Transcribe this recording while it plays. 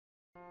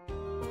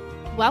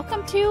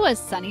Welcome to a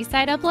Sunny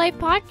Side Up Life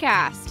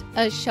podcast,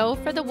 a show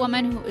for the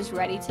woman who is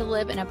ready to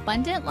live an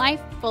abundant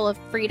life full of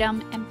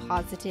freedom and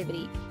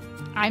positivity.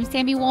 I'm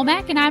Sammy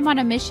Womack, and I'm on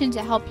a mission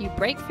to help you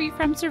break free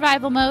from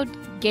survival mode,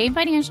 gain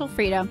financial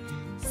freedom,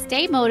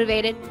 stay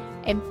motivated,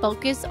 and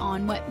focus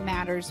on what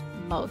matters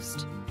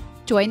most.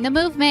 Join the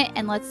movement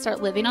and let's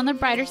start living on the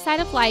brighter side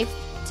of life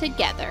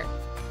together.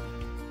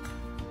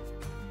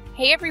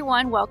 Hey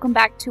everyone, welcome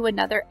back to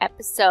another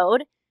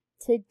episode.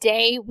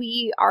 Today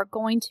we are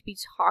going to be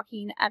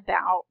talking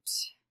about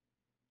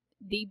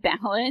the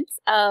balance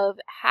of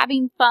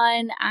having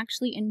fun,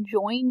 actually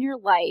enjoying your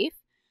life,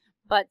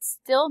 but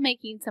still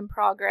making some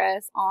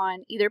progress on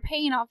either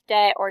paying off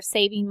debt or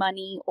saving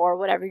money or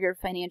whatever your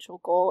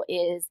financial goal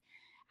is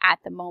at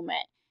the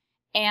moment.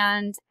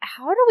 And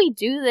how do we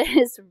do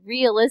this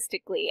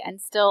realistically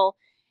and still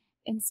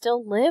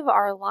live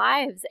our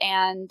lives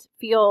and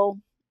feel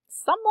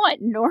somewhat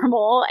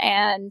normal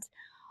and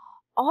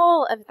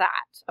all of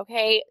that,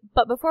 okay?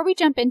 But before we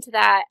jump into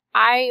that,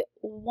 I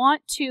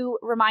want to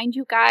remind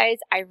you guys,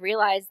 I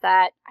realize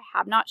that I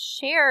have not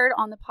shared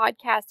on the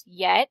podcast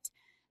yet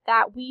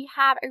that we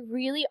have a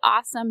really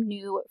awesome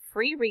new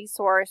free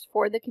resource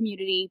for the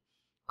community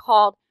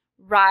called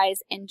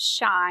Rise and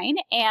Shine.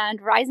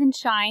 And Rise and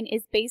Shine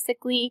is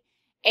basically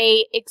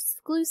a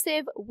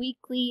exclusive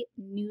weekly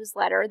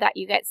newsletter that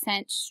you get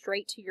sent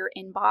straight to your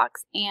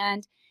inbox,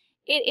 and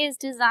it is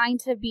designed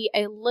to be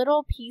a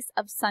little piece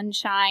of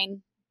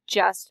sunshine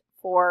just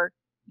for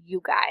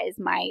you guys,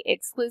 my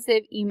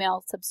exclusive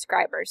email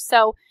subscribers.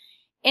 So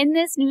in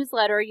this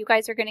newsletter, you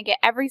guys are going to get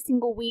every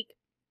single week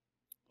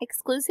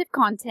exclusive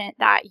content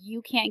that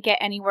you can't get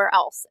anywhere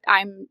else.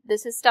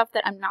 This is stuff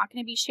that I'm not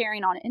going to be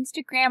sharing on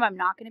Instagram. I'm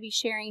not going to be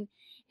sharing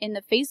in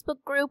the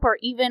Facebook group or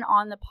even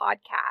on the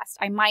podcast.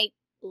 I might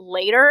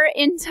later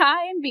in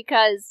time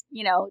because,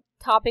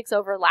 topics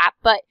overlap,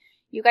 but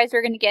you guys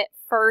are going to get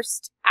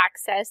first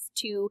access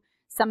to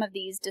some of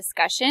these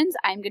discussions.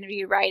 I'm going to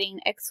be writing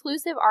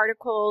exclusive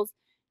articles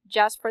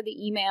just for the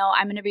email.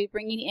 I'm going to be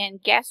bringing in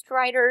guest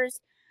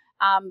writers.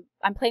 I'm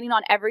planning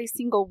on every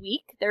single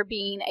week there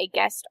being a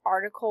guest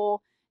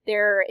article.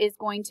 There is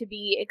going to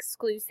be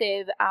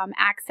exclusive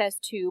access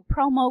to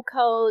promo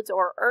codes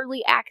or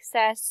early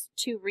access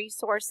to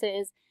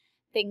resources,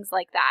 things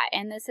like that.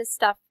 And this is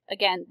stuff,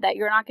 again, that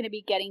you're not going to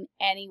be getting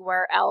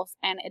anywhere else,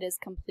 and it is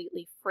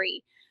completely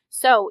free.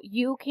 So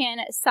you can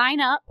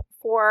sign up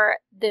for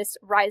this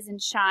Rise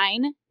and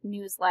Shine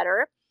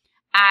newsletter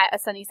at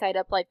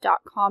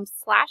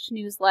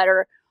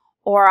sunnysideuplife.com/newsletter,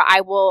 or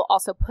I will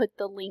also put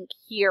the link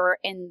here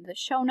in the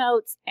show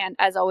notes. And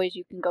as always,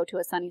 you can go to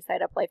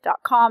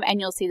sunnysideuplife.com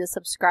and you'll see the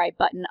subscribe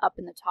button up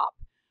in the top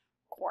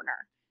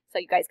corner. So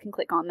you guys can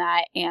click on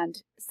that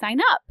and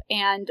sign up.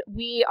 And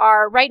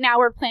right now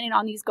we're planning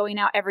on these going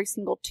out every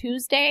single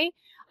Tuesday.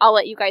 I'll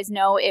let you guys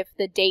know if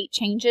the date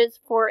changes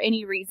for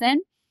any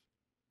reason.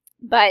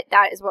 But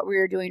that is what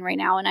we're doing right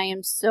now. And I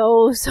am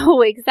so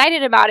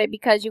excited about it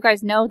because you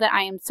guys know that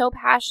I am so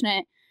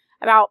passionate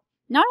about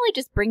not only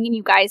just bringing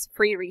you guys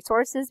free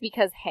resources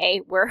because,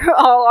 hey, we're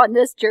all on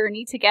this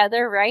journey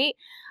together, right?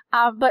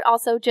 But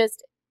also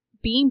just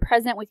being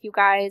present with you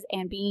guys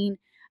and being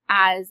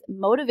as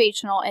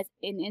motivational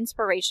and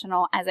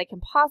inspirational as I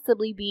can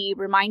possibly be.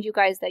 Remind you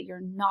guys that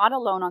you're not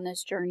alone on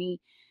this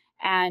journey,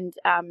 and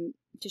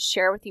to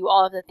share with you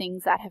all of the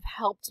things that have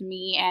helped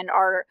me and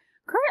are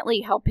currently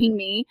helping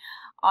me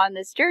on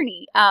this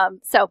journey.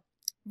 So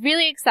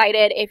really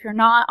excited. If you're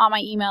not on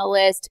my email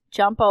list,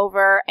 jump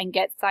over and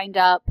get signed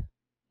up.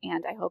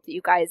 And I hope that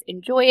you guys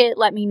enjoy it.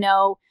 Let me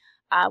know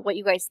what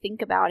you guys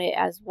think about it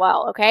as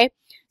well. Okay.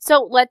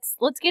 So let's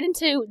get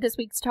into this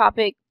week's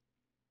topic.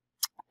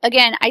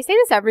 Again, I say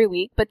this every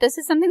week, but this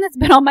is something that's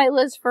been on my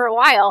list for a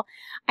while.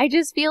 I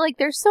just feel like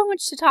there's so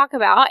much to talk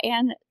about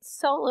and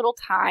so little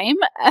time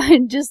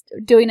just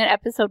doing an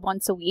episode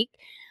once a week.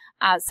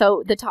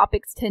 So the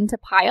topics tend to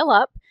pile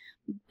up,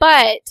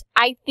 but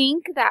I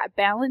think that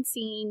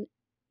balancing,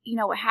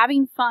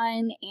 having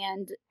fun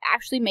and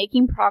actually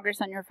making progress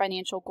on your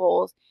financial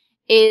goals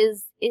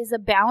is a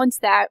balance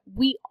that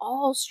we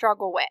all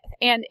struggle with.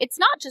 And it's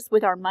not just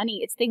with our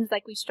money. It's things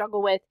like we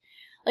struggle with,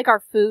 like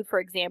our food, for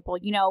example.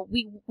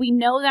 We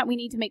know that we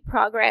need to make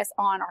progress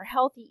on our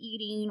healthy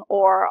eating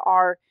or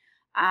our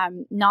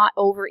not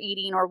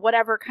overeating or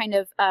whatever kind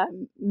of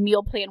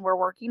meal plan we're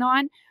working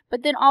on.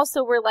 But then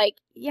also we're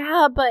like,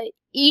 yeah, but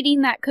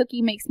eating that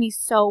cookie makes me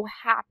so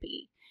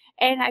happy.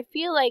 And I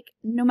feel like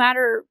no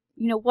matter,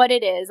 what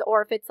it is,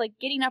 or if it's like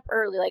getting up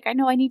early, like I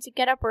know I need to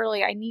get up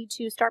early. I need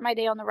to start my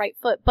day on the right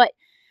foot. But,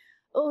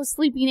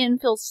 sleeping in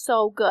feels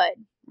so good,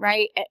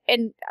 right?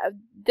 And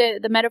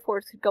the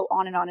metaphors could go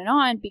on and on and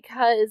on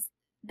because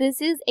this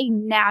is a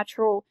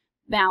natural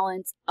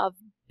balance of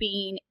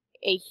being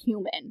a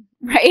human,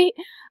 right?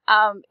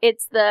 I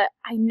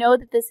know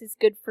that this is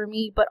good for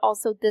me, but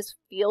also this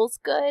feels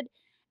good.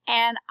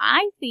 And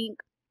I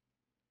think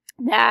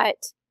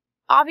that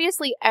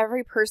obviously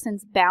every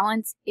person's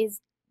balance is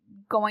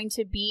going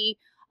to be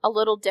a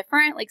little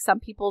different. Like some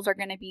people's are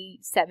going to be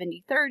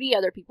 70-30,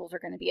 other people's are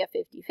going to be a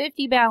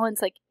 50-50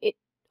 balance. Like it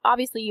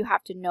obviously you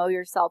have to know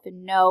yourself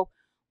and know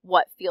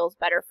what feels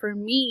better. For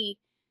me,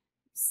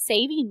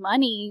 saving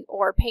money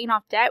or paying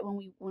off debt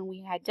when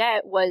we had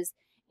debt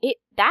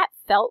that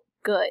felt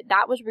good.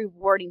 That was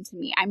rewarding to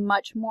me. I'm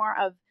much more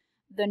of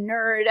the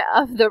nerd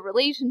of the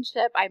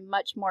relationship. I'm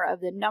much more of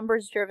the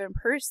numbers driven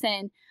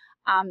person.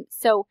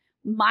 So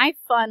my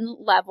fun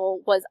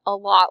level was a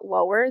lot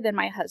lower than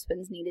my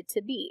husband's needed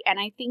to be. And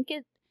I think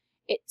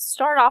it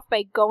started off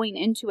by going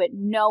into it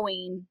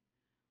knowing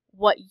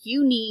what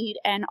you need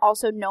and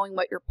also knowing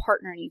what your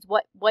partner needs,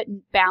 what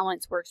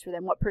balance works for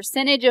them, what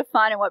percentage of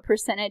fun and what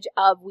percentage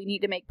of we need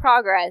to make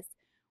progress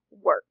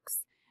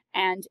works,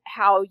 and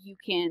how you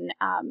can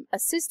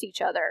assist each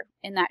other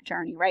in that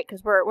journey, right?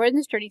 Because we're in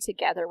this journey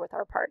together with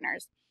our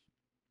partners.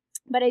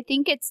 But I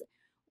think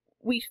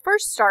we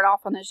first start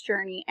off on this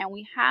journey and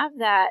we have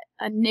that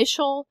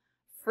initial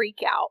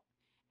freak out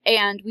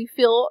and we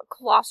feel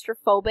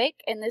claustrophobic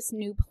in this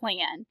new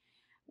plan.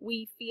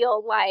 We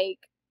feel like,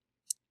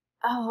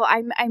 oh,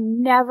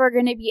 I'm never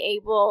going to be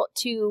able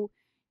to,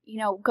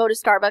 go to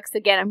Starbucks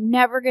again. I'm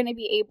never going to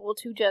be able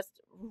to just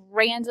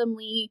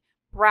randomly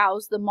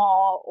browse the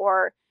mall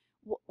or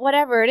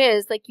whatever it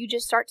is. Like, you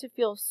just start to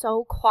feel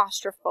so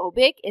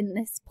claustrophobic in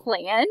this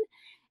plan.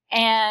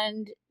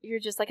 And you're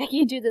just like, I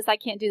can't do this. I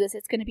can't do this.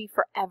 It's going to be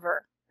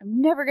forever.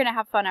 I'm never going to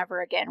have fun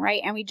ever again,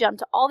 right? And we jump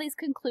to all these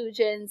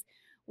conclusions.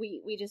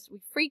 We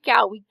freak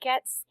out. We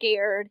get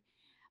scared.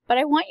 But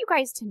I want you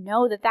guys to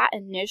know that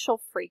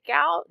initial freak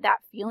out, that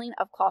feeling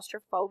of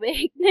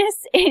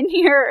claustrophobicness in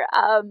your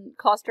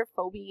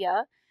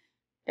claustrophobia,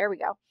 there we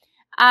go,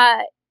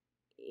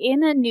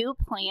 in a new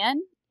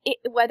plan,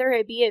 whether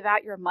it be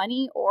about your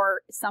money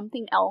or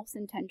something else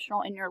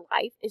intentional in your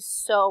life, is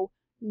so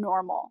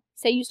normal.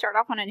 Say you start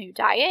off on a new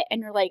diet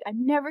and you're like,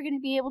 I'm never going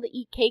to be able to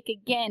eat cake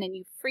again, and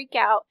you freak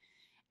out,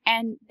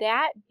 and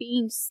that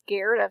being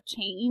scared of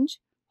change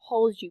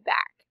holds you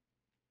back.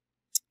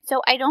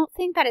 So I don't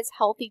think that it's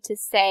healthy to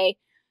say,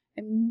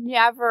 I'm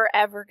never,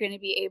 ever going to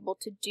be able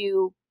to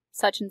do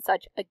such and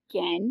such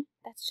again.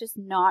 That's just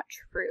not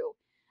true.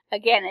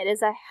 Again, it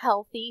is a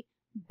healthy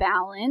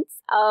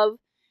balance of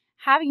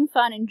having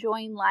fun,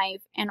 enjoying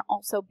life, and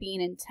also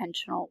being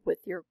intentional with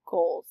your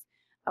goals.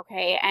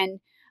 Okay. And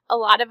a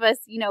lot of us,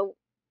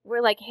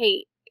 we're like,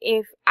 hey,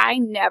 if I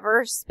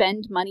never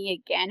spend money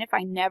again, if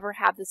I never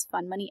have this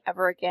fun money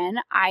ever again,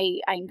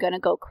 I'm going to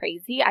go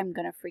crazy. I'm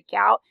going to freak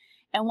out.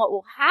 And what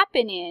will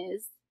happen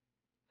is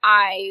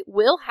I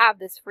will have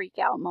this freak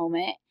out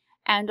moment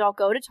and I'll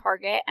go to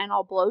Target and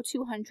I'll blow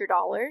 $200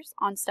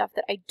 on stuff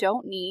that I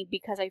don't need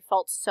because I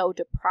felt so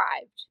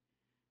deprived,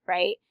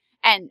 right?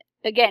 And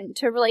again,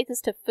 to relate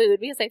this to food,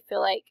 because I feel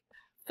like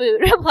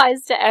food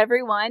applies to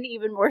everyone,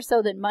 even more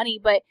so than money,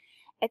 but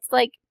it's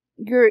like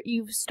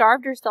you've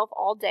starved yourself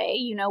all day.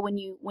 When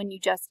you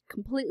just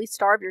completely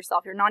starve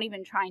yourself, you're not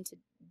even trying to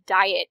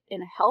diet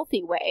in a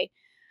healthy way,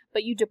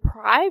 but you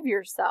deprive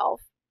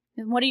yourself.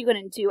 And what are you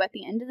going to do? At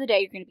the end of the day,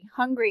 you're going to be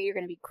hungry, you're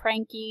going to be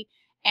cranky,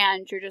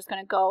 and you're just going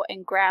to go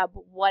and grab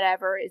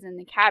whatever is in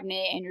the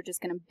cabinet and you're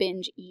just going to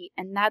binge eat.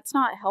 And that's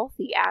not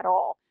healthy at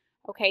all.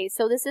 Okay,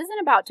 so this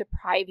isn't about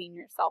depriving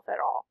yourself at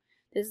all.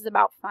 This is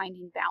about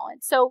finding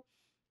balance. So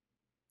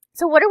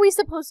what are we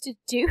supposed to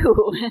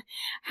do?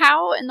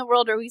 How in the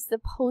world are we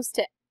supposed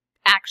to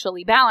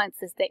actually balance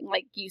this thing?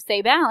 Like, you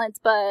say balance,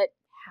 but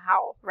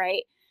how,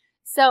 right?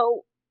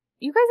 So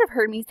you guys have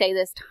heard me say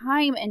this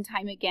time and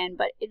time again,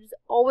 but it is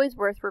always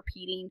worth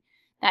repeating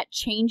that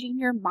changing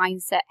your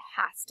mindset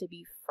has to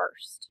be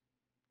first.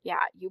 Yeah,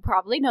 you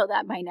probably know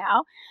that by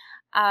now.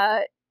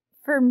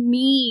 For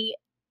me,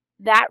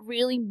 that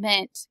really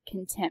meant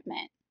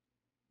contentment.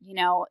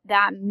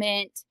 That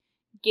meant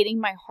getting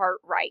my heart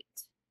right.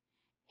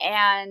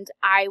 And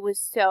I was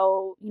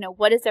so,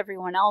 what does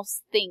everyone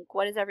else think?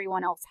 What does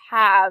everyone else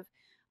have?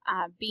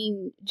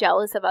 Being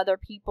jealous of other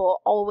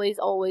people, always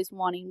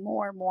wanting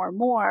more.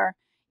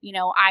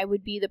 I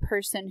would be the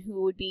person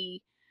who would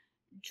be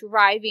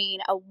driving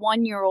a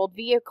 1-year-old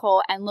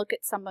vehicle and look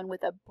at someone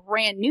with a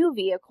brand new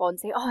vehicle and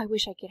say, oh, I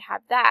wish I could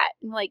have that.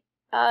 And like,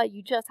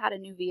 you just had a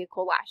new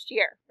vehicle last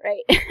year,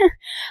 right?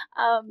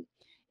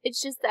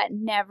 It's just that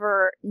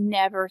never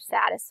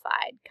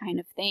satisfied kind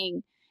of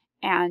thing.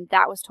 And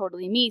that was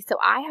totally me. So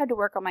I had to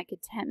work on my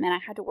contentment.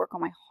 I had to work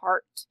on my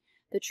heart,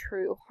 the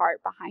true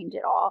heart behind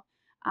it all.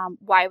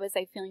 Why was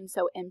I feeling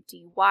so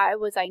empty? Why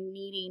was I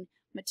needing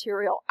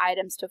material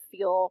items to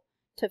fill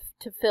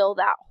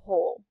that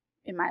hole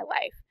in my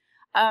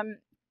life?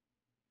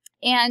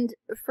 And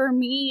for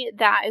me,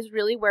 that is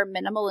really where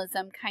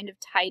minimalism kind of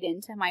tied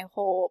into my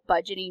whole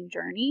budgeting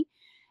journey.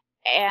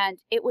 And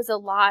it was a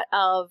lot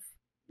of,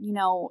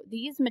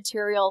 these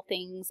material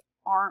things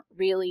aren't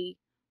really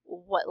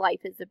what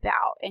life is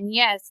about. And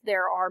yes,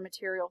 there are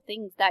material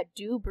things that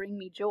do bring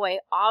me joy,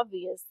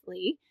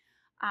 obviously.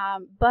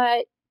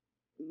 But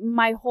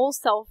my whole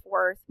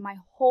self-worth, my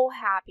whole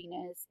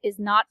happiness is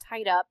not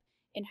tied up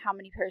in how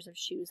many pairs of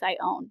shoes I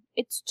own.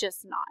 It's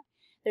just not.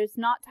 There's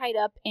not tied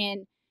up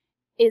in,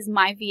 is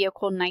my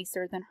vehicle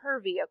nicer than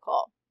her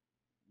vehicle?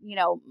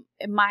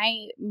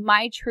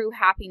 my true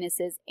happiness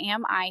is,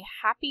 am I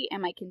happy?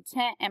 Am I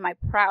content? Am I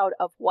proud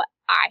of what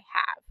I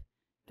have?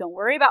 Don't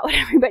worry about what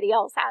everybody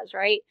else has,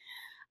 right?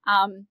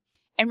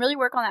 And really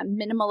work on that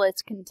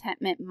minimalist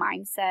contentment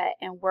mindset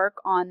and work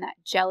on that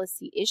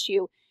jealousy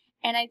issue.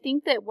 And I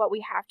think that what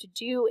we have to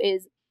do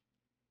is,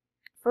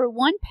 for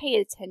one, pay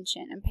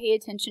attention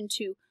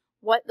to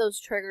what those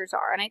triggers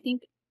are. And I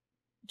think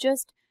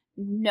just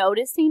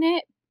noticing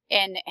it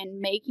and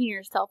making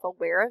yourself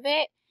aware of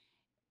it.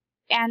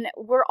 And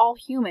we're all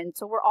human,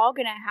 so we're all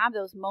going to have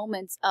those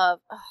moments of,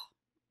 oh,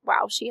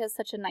 wow, she has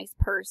such a nice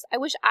purse. I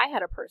wish I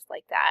had a purse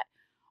like that.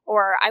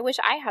 Or I wish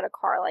I had a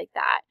car like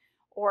that.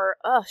 Or,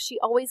 oh, she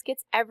always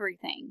gets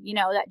everything,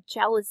 that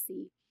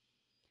jealousy.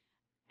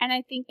 And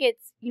I think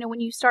it's,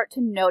 when you start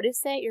to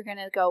notice it, you're going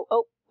to go,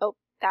 oh,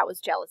 that was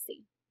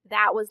jealousy.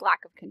 That was lack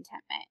of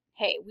contentment.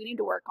 Hey, we need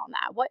to work on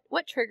that.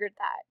 What triggered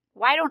that?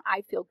 Why don't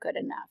I feel good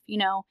enough,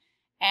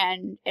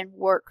 and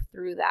work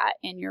through that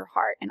in your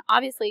heart. And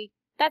obviously,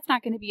 that's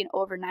not going to be an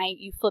overnight.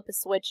 You flip a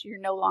switch, you're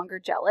no longer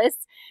jealous.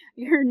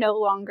 You're no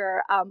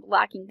longer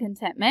lacking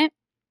contentment.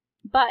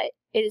 But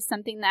it is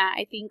something that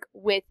I think,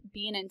 with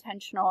being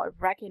intentional,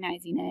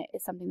 recognizing it,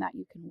 is something that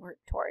you can work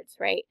towards,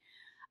 right?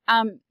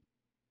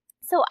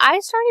 So I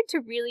started to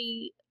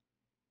really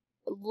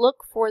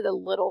look for the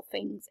little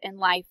things in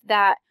life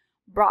that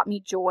brought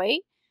me joy.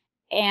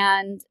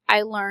 And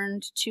I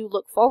learned to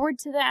look forward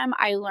to them.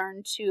 I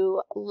learned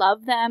to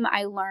love them.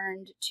 I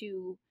learned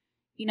to,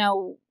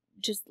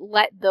 just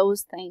let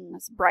those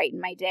things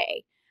brighten my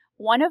day.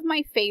 One of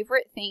my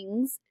favorite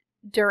things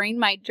during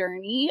my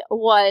journey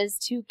was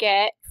to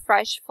get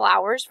fresh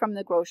flowers from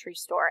the grocery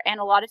store. And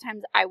a lot of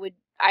times I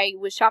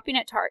was shopping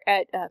at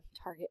Target.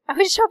 I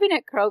was shopping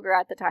at Kroger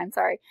at the time,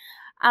 sorry.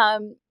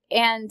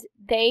 And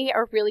they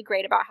are really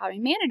great about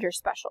having manager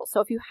specials.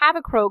 So if you have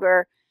a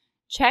Kroger,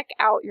 check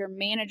out your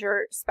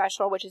manager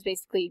special, which is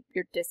basically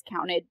your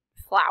discounted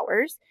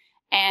flowers.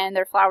 And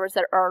they're flowers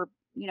that are,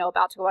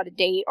 about to go out of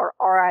date or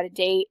are out of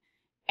date.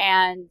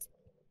 And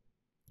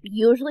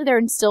usually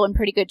they're still in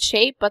pretty good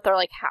shape, but they're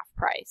like half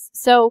price.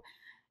 So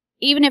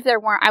even if there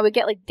weren't, I would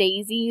get like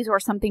daisies or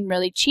something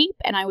really cheap,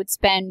 and I would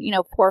spend,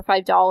 $4 or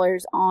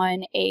 $5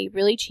 on a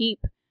really cheap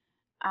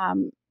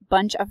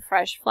bunch of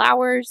fresh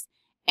flowers,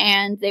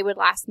 and they would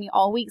last me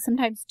all week,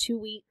 sometimes 2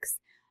 weeks.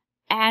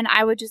 And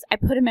I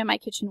put them in my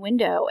kitchen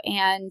window,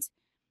 and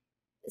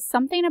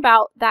something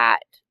about that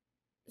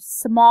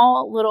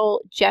small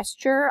little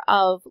gesture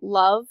of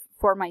love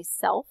for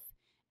myself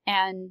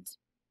and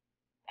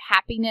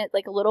happiness,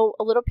 like a little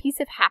piece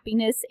of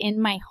happiness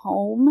in my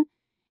home,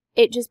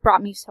 it just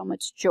brought me so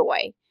much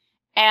joy.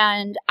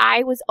 And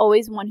I was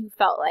always one who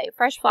felt like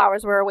fresh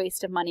flowers were a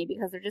waste of money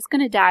because they're just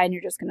going to die and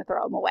you're just going to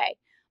throw them away.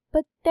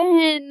 But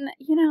then,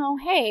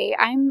 hey,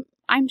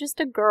 I'm just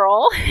a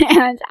girl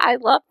and I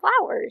love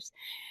flowers.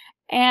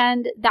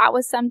 And that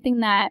was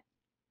something that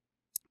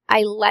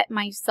I let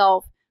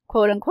myself,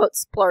 quote unquote,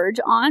 splurge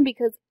on,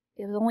 because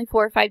it was only $4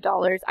 or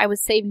 $5. I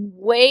was saving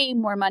way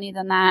more money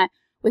than that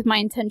with my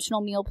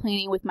intentional meal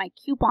planning, with my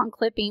coupon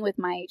clipping, with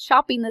my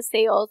shopping the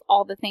sales,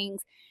 all the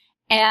things.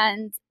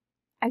 And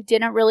I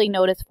didn't really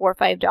notice $4 or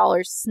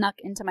 $5 snuck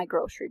into my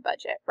grocery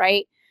budget,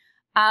 right?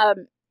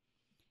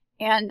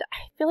 And I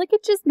feel like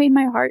it just made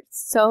my heart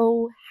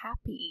so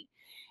happy.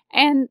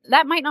 And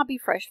that might not be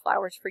fresh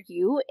flowers for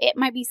you. It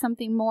might be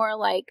something more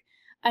like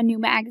a new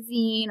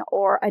magazine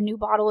or a new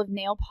bottle of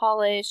nail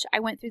polish. I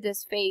went through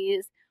this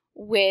phase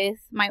with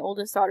my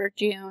oldest daughter,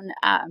 June,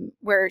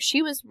 where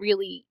she was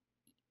really,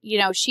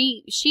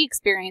 she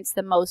experienced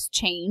the most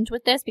change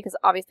with this, because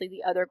obviously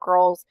the other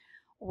girls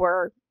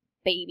were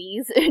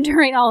babies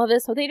during all of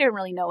this, so they didn't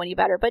really know any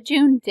better. But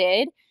June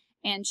did,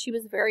 and she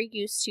was very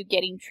used to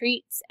getting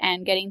treats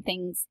and getting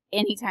things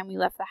anytime we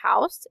left the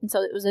house. And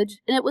so it was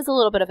a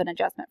little bit of an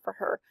adjustment for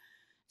her.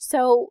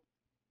 So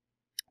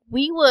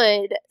we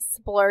would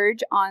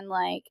splurge on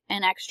like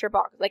an extra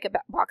box, like a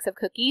box of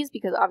cookies,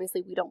 because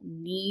obviously we don't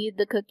need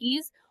the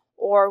cookies.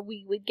 Or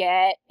we would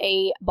get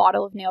a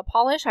bottle of nail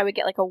polish. I would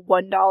get like a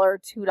 $1,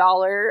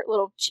 $2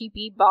 little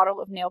cheapy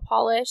bottle of nail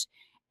polish.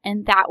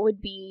 And that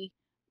would be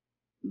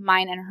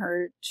mine and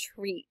her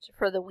treat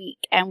for the week.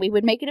 And we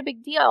would make it a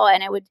big deal.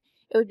 And it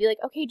would be like,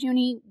 okay,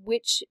 Junie,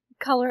 which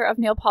color of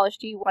nail polish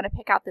do you want to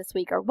pick out this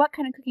week? Or what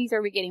kind of cookies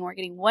are we getting? We're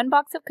getting 1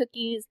 box of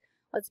cookies.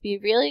 Let's be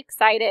really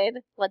excited.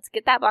 Let's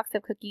get that box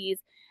of cookies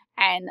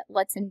and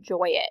let's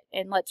enjoy it.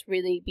 And let's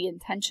really be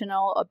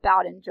intentional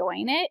about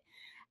enjoying it.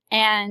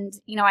 And,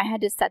 I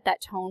had to set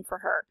that tone for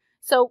her.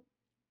 So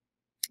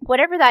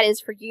whatever that is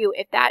for you,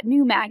 if that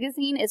new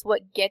magazine is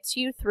what gets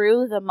you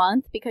through the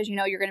month, because,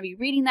 you're going to be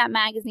reading that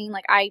magazine.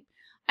 Like I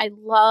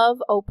love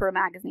Oprah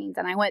magazines,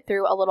 and I went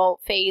through a little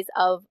phase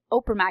of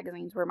Oprah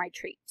magazines were my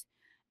treat.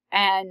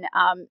 And,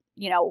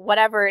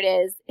 whatever it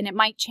is, and it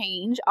might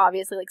change,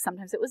 obviously, like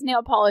sometimes it was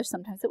nail polish,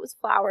 sometimes it was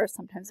flowers,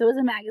 sometimes it was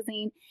a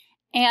magazine.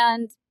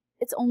 And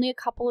it's only a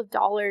couple of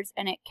dollars,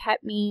 and it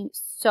kept me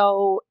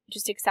so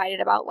just excited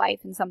about life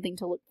and something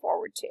to look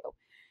forward to.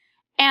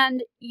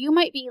 And you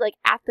might be like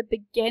at the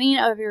beginning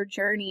of your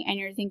journey and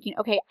you're thinking,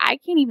 okay, I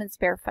can't even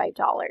spare $5.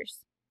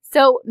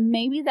 So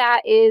maybe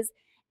that is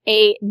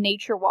a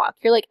nature walk.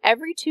 You're like,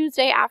 every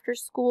Tuesday after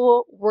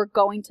school, we're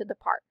going to the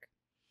park,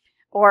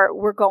 or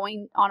we're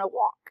going on a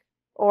walk,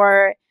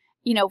 or,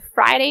 you know,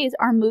 Fridays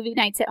are movie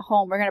nights at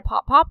home. We're going to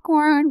pop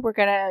popcorn. We're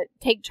going to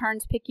take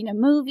turns picking a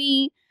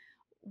movie.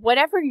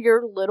 Whatever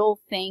your little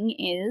thing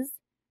is,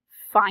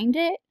 find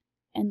it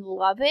and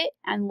love it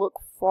and look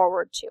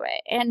forward to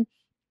it. And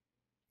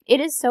it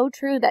is so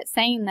true that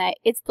saying that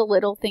it's the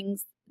little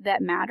things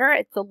that matter.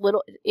 It's the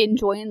little,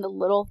 enjoying the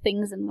little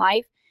things in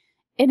life.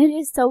 And it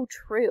is so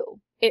true.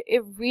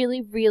 It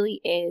really, really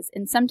is.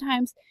 And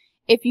sometimes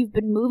if you've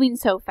been moving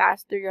so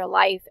fast through your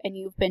life and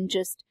you've been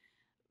just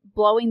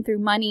blowing through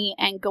money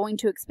and going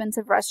to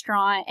expensive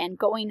restaurant and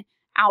going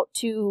out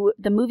to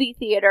the movie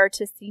theater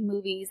to see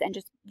movies and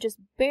just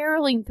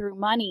barreling through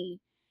money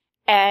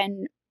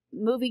and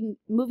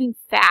moving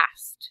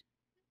fast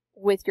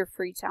with your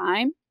free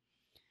time,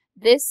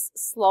 this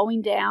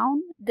slowing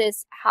down,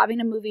 this having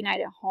a movie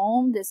night at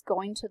home, this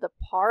going to the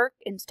park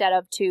instead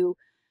of to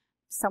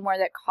somewhere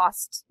that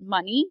costs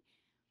money,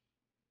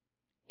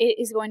 it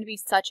is going to be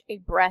such a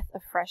breath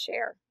of fresh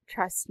air.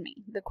 Trust me,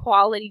 the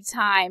quality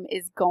time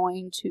is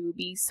going to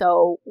be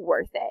so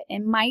worth it.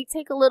 It might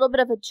take a little bit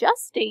of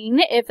adjusting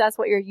if that's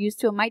what you're used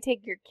to. It might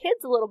take your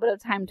kids a little bit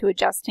of time to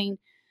adjusting,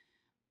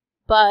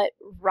 but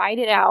write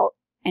it out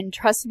and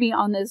trust me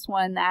on this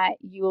one that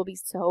you will be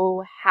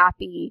so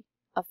happy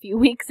a few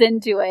weeks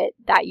into it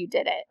that you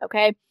did it,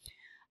 okay?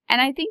 And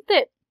I think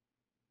that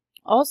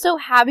also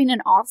having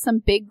an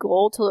awesome big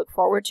goal to look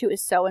forward to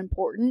is so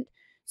important.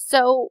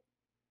 So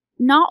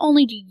not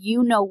only do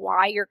you know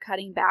why you're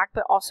cutting back,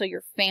 but also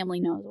your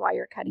family knows why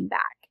you're cutting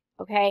back,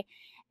 okay?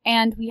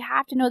 And we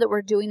have to know that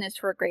we're doing this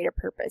for a greater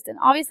purpose. And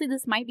obviously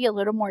this might be a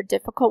little more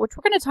difficult, which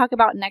we're going to talk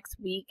about next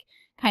week,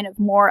 kind of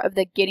more of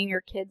the getting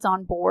your kids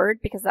on board,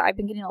 because I've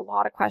been getting a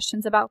lot of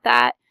questions about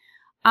that.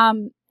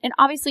 And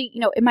obviously,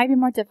 you know, it might be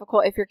more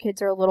difficult if your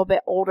kids are a little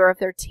bit older, if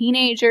they're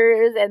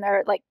teenagers and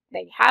they're like,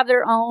 they have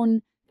their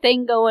own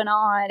thing going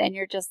on and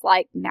you're just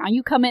like, now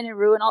you come in and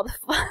ruin all the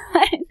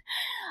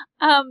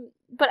fun.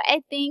 But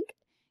I think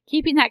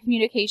keeping that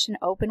communication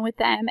open with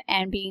them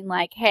and being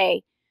like,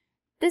 hey,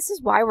 this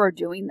is why we're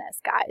doing this,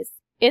 guys.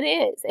 It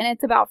is. And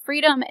it's about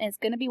freedom and it's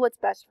going to be what's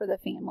best for the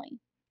family.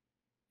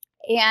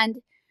 And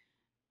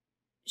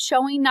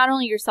showing not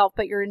only yourself,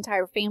 but your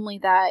entire family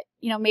that,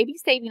 you know, maybe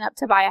saving up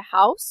to buy a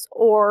house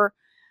or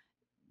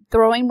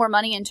throwing more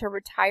money into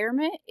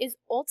retirement is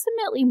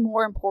ultimately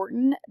more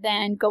important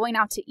than going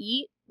out to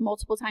eat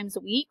multiple times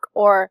a week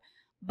or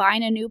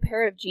buying a new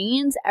pair of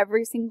jeans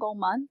every single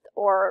month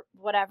or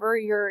whatever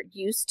you're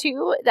used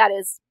to. That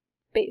is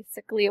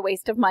basically a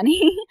waste of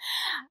money.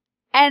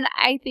 And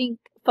I think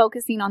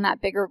focusing on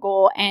that bigger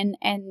goal and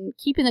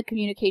keeping the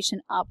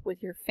communication up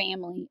with your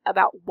family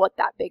about what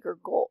that bigger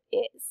goal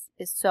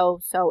is so,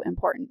 so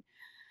important.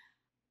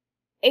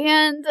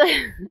 And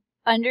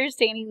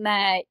understanding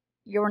that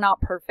you're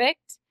not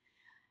perfect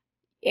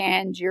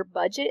and your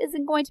budget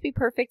isn't going to be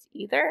perfect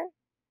either.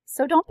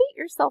 So don't beat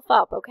yourself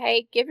up,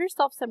 okay? Give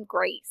yourself some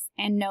grace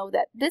and know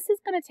that this is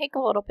going to take a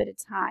little bit of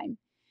time.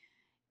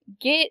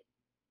 Get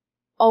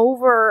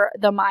over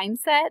the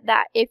mindset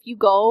that if you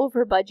go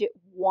over budget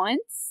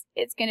once,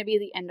 it's going to be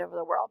the end of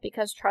the world.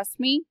 Because trust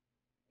me,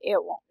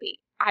 it won't be.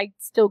 I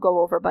still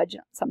go over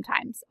budget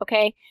sometimes,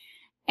 okay?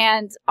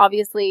 And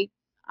obviously,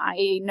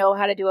 I know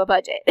how to do a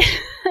budget.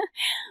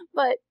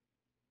 But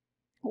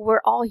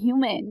we're all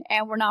human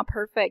and we're not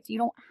perfect. You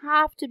don't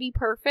have to be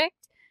perfect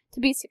to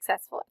be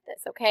successful at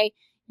this, okay?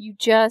 You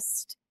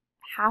just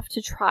have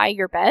to try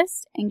your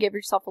best and give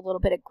yourself a little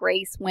bit of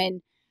grace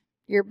when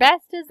your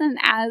best isn't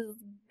as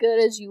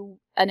good as you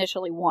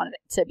initially wanted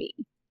it to be.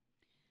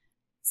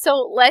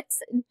 So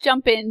let's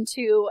jump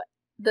into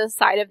the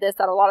side of this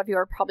that a lot of you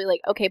are probably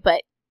like, okay,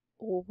 but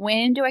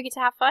when do I get to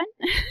have fun?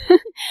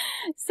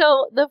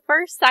 So the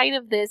first side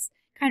of this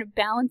kind of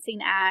balancing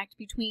act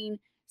between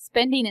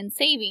spending and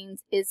savings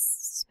is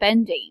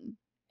spending.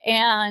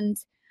 And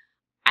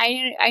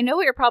I know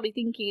what you're probably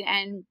thinking,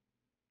 and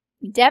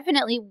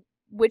definitely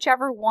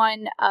whichever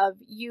one of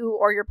you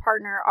or your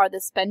partner are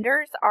the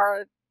spenders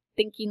are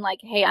thinking like,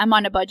 hey, I'm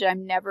on a budget.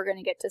 I'm never going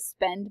to get to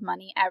spend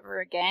money ever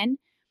again.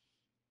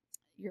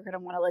 You're going to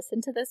want to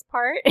listen to this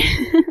part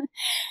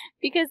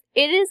because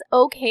it is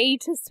okay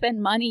to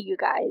spend money, you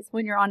guys,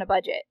 when you're on a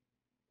budget.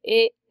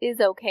 It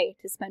is okay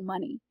to spend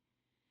money.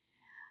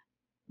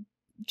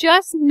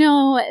 Just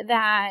know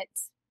that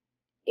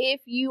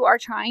if you are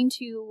trying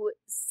to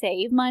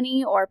save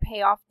money or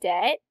pay off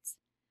debt,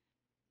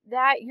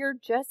 that you're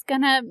just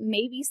going to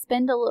maybe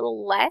spend a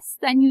little less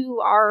than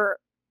you are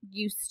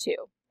used to,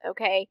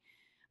 okay?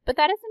 But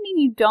that doesn't mean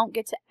you don't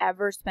get to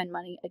ever spend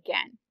money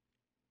again.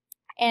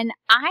 And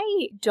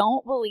I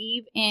don't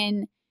believe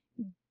in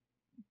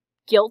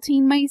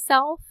guilting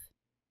myself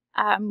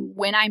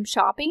when I'm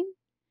shopping.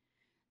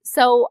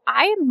 So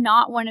I am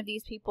not one of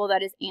these people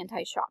that is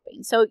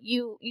anti-shopping. So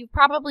you've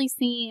probably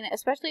seen,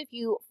 especially if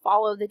you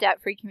follow the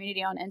debt-free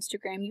community on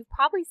Instagram, you've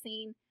probably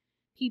seen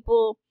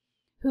people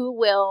who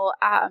will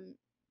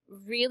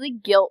really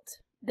guilt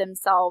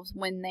themselves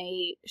when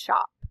they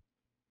shop.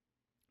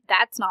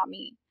 That's not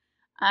me.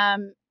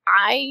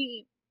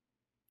 I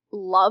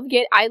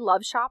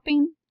love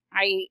shopping.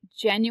 I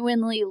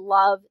genuinely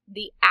love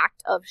the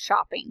act of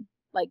shopping.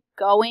 Like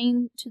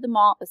going to the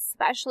mall,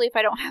 especially if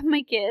I don't have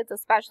my kids,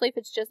 especially if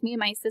it's just me and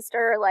my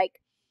sister, like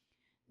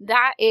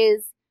that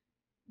is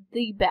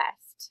the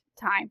best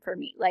time for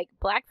me. Like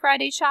Black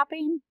Friday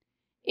shopping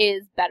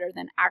is better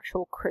than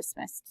actual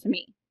Christmas to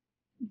me.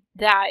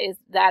 That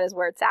is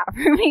where it's at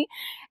for me.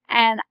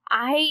 And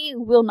I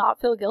will not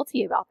feel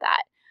guilty about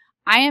that.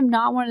 I am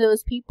not one of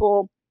those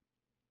people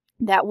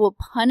that will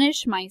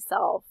punish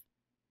myself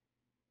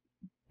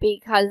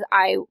because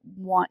I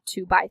want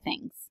to buy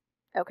things.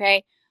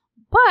 Okay?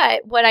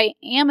 But what I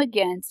am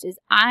against is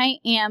I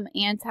am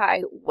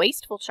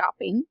anti-wasteful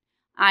shopping.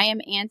 I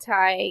am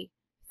anti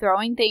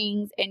throwing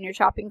things in your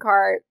shopping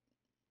cart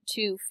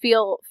to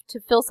fill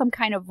some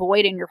kind of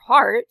void in your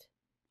heart.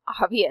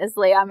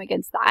 Obviously, I'm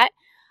against that.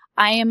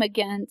 I am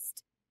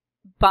against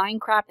buying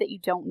crap that you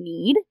don't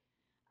need.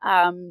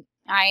 I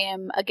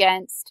am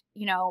against,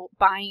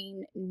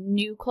 buying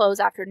new clothes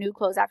after new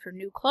clothes after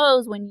new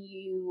clothes when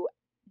you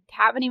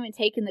haven't even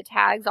taken the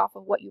tags off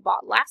of what you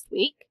bought last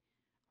week.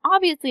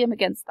 Obviously, I'm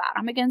against that.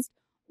 I'm against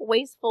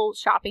wasteful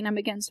shopping. I'm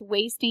against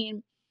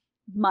wasting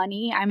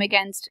money. I'm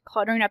against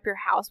cluttering up your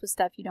house with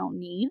stuff you don't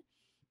need.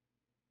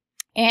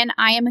 And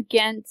I am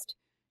against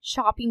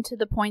shopping to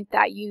the point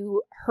that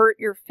you hurt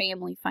your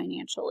family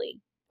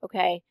financially.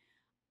 Okay?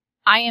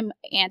 I am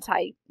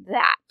anti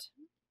that.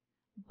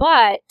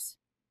 But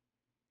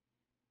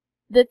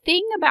the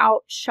thing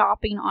about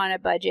shopping on a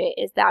budget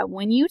is that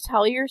when you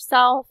tell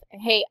yourself,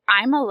 hey,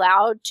 I'm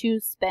allowed to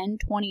spend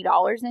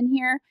 $20 in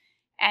here,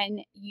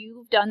 and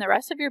you've done the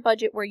rest of your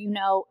budget where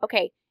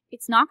okay,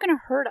 it's not going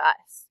to hurt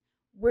us.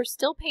 We're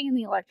still paying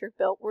the electric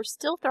bill. We're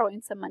still throwing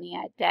some money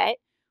at debt.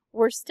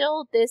 We're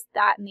still this,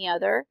 that, and the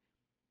other.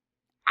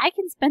 I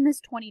can spend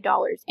this $20.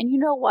 And you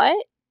know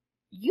what?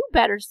 You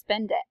better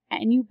spend it.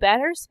 And you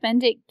better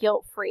spend it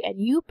guilt-free. And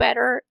you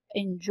better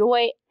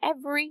enjoy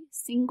every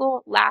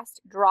single last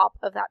drop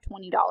of that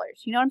 $20.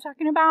 You know what I'm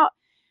talking about?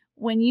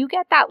 When you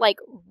get that like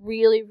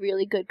really,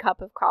 really good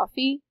cup of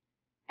coffee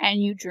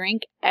and you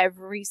drink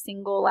every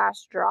single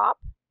last drop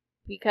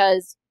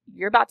because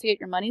you're about to get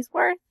your money's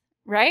worth,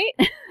 right?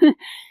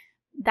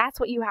 That's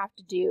what you have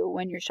to do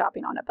when you're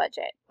shopping on a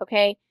budget,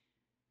 okay?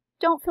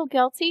 Don't feel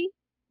guilty.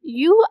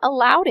 You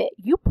allowed it.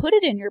 You put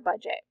it in your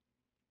budget.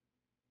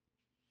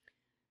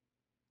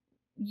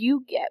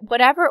 You get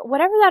whatever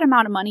that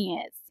amount of money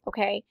is,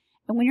 okay?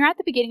 And when you're at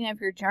the beginning of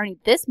your journey,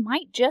 this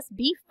might just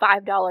be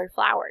 $5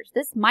 flowers.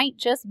 This might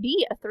just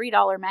be a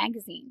 $3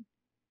 magazine,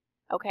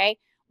 okay?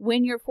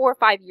 When you're 4 or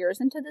 5 years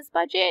into this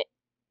budget,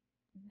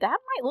 that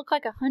might look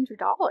like $100.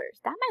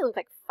 That might look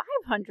like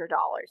 $500.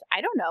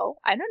 I don't know.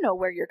 I don't know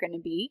where you're going to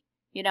be,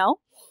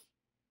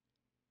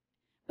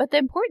 But the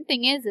important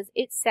thing is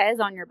it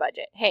says on your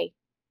budget, hey,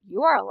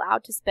 you are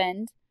allowed to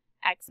spend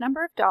X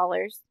number of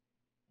dollars,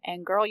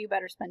 and girl, you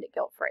better spend it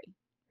guilt-free,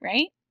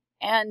 right?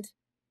 And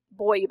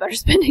boy, you better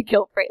spend it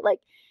guilt-free. Like,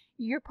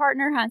 your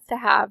partner has to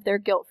have their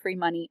guilt-free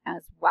money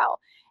as well.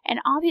 And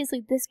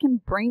obviously, this can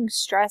bring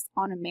stress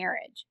on a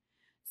marriage.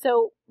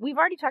 So we've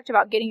already talked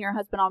about getting your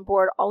husband on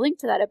board. I'll link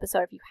to that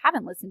episode if you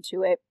haven't listened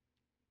to it.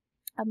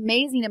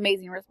 Amazing,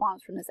 amazing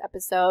response from this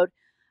episode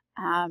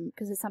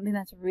because it's something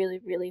that's really,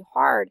 really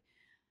hard.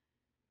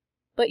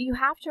 But you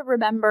have to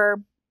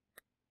remember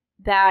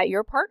that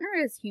your partner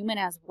is human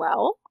as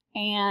well,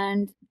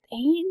 and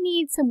they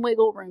need some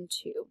wiggle room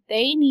too.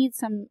 They need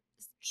some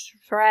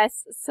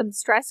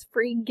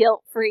stress-free,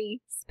 guilt-free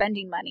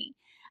spending money,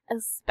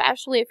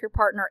 especially if your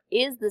partner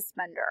is the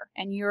spender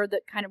and you're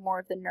the kind of more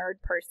of the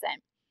nerd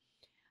person.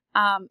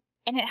 And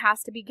it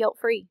has to be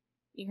guilt-free.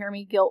 You hear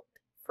me?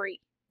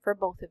 Guilt-free for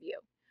both of you.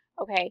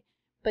 Okay?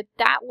 But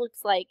that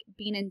looks like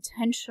being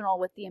intentional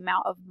with the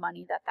amount of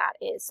money that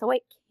is. So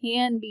it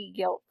can be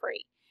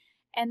guilt-free.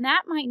 And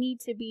that might need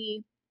to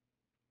be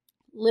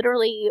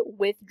literally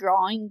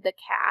withdrawing the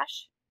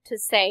cash to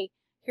say,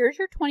 here's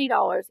your $20,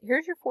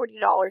 here's your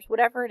 $40,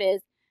 whatever it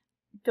is.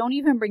 Don't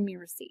even bring me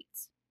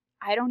receipts.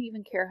 I don't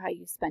even care how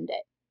you spend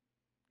it.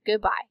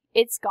 Goodbye.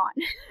 It's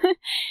gone.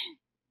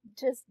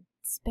 Just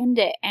spend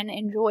it and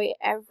enjoy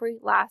every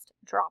last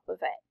drop of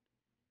it.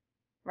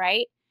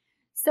 Right?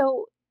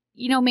 So,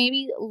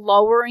 maybe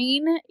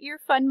lowering your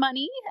fun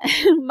money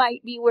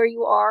might be where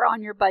you are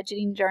on your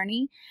budgeting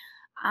journey.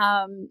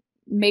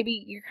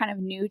 Maybe you're kind of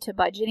new to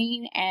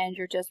budgeting and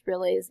you're just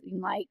realizing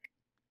like,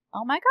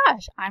 oh my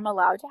gosh, I'm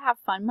allowed to have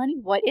fun money.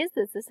 What is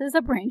this? This is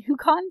a brand new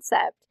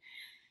concept.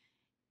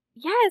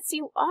 Yes,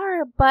 you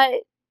are,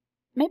 but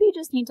maybe you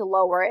just need to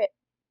lower it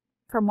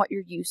from what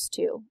you're used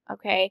to,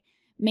 okay?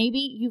 Maybe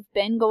you've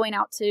been going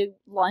out to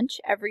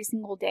lunch every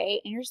single day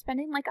and you're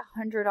spending like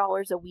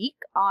 $100 a week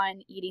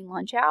on eating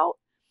lunch out.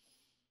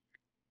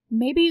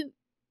 Maybe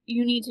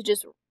you need to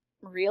just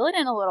reel it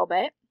in a little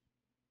bit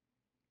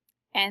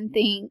and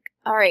think,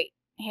 all right,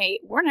 hey,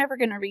 we're never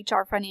going to reach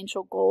our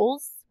financial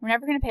goals. We're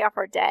never going to pay off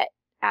our debt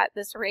at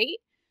this rate.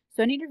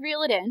 So I need to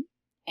reel it in.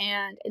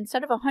 And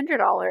instead of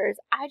 $100,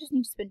 I just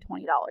need to spend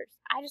 $20.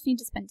 I just need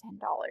to spend $10.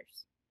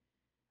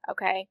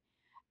 Okay.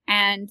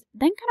 And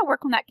then kind of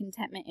work on that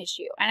contentment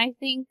issue. And I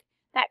think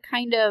that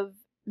kind of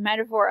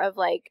metaphor of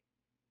like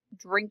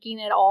drinking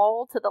it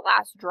all to the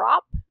last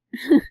drop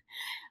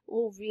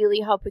will really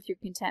help with your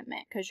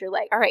contentment, because you're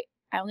like, all right,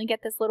 I only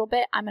get this little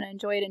bit. I'm going to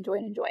enjoy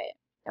it.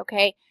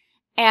 Okay.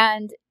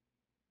 And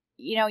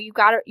you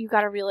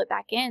gotta reel it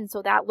back in.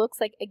 So that looks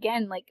like,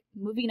 again, like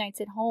movie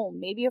nights at home,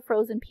 maybe a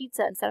frozen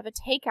pizza instead of a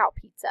takeout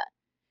pizza.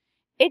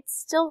 It's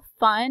still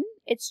fun.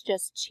 It's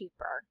just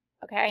cheaper.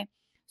 Okay.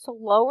 So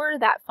lower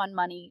that fun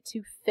money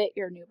to fit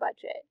your new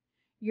budget,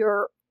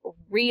 your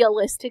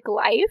realistic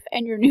life,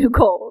 and your new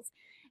goals.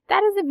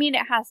 That doesn't mean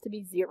it has to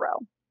be zero,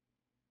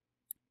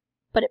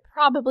 but it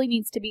probably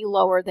needs to be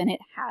lower than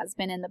it has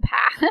been in the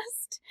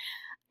past.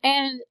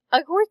 And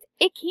of course,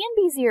 it can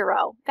be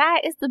zero.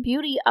 That is the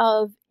beauty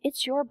of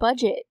it's your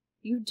budget.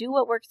 You do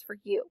what works for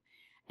you.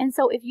 And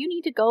so if you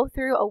need to go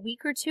through a week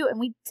or two, and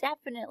we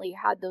definitely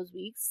had those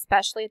weeks,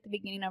 especially at the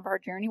beginning of our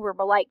journey, where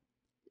we're like,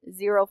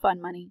 zero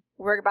fun money.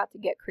 We're about to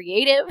get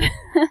creative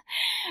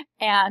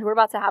and we're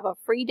about to have a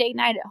free date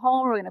night at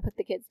home. We're going to put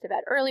the kids to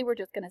bed early. We're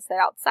just going to sit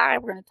outside.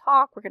 We're going to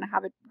talk. We're going to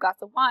have a glass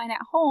of wine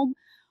at home,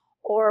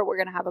 or we're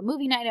going to have a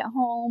movie night at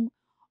home,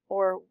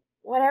 or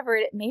whatever.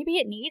 Maybe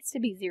it needs to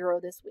be zero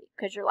this week,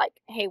 because you're like,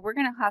 hey, we're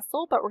going to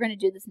hustle, but we're going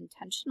to do this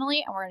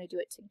intentionally and we're going to do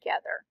it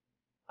together.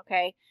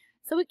 Okay.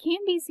 So it can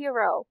be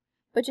zero,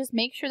 but just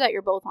make sure that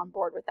you're both on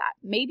board with that.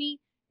 Maybe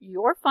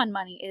your fun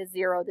money is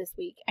zero this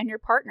week and your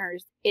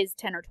partner's is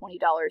 $10 or $20,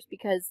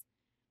 because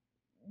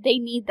they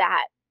need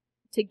that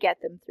to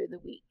get them through the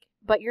week.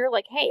 But you're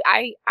like, hey,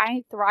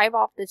 I thrive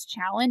off this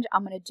challenge.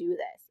 I'm going to do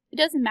this. It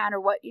doesn't matter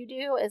what you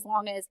do, as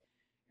long as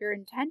you're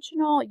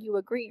intentional, you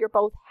agree, you're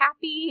both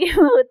happy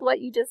with what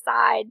you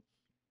decide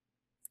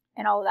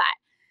and all of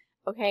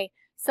that. Okay.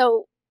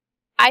 So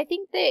I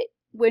think that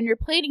when you're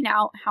planning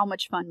out how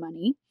much fun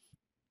money,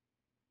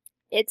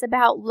 it's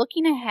about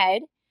looking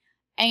ahead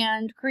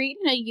and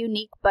creating a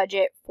unique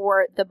budget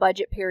for the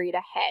budget period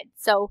ahead.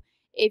 So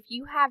if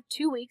you have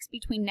 2 weeks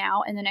between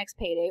now and the next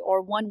payday,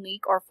 or 1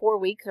 week or 4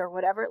 weeks, or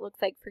whatever it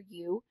looks like for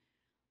you,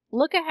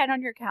 look ahead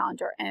on your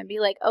calendar and be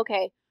like,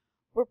 okay,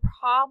 we're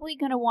probably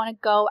going to want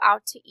to go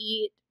out to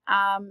eat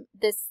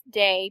this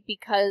day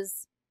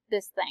because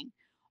this thing.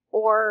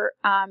 Or,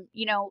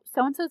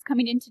 so-and-so is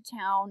coming into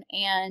town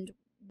and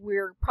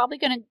we're probably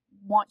going to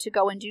want to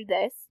go and do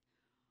this.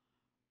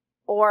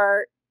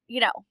 Or,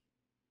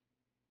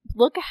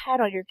 look ahead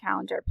on your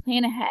calendar,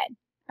 plan ahead.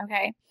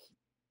 Okay.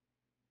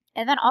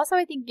 And then also,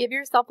 I think, give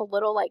yourself a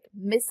little like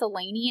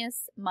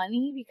miscellaneous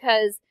money,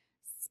 because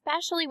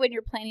especially when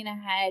you're planning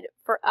ahead,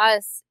 for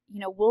us,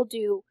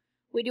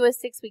 we do a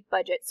 6-week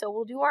budget. So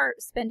we'll do our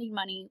spending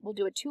money. We'll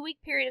do a 2-week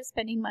period of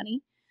spending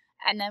money,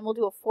 and then we'll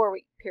do a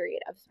 4-week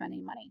period of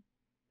spending money,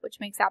 which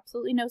makes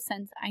absolutely no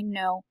sense. I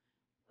know,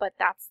 but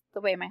that's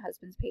the way my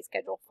husband's pay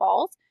schedule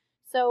falls.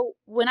 So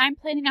when I'm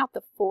planning out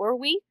the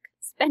 4-week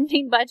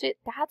spending budget,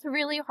 that's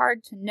really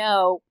hard to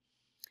know,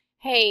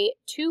 hey,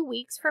 2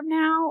 weeks from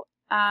now,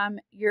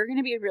 you're going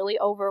to be really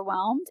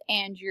overwhelmed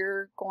and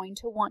you're going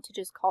to want to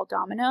just call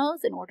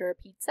Domino's and order a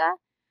pizza.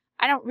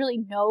 I don't really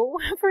know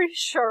for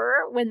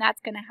sure when that's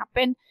going to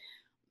happen,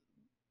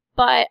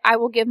 but I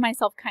will give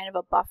myself kind of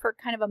a buffer,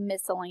 kind of a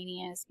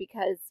miscellaneous,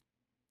 because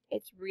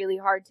it's really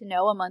hard to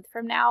know a month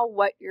from now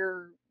what's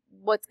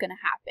going to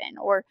happen,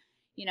 or,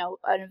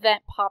 an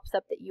event pops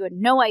up that you had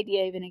no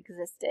idea even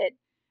existed,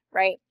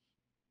 right?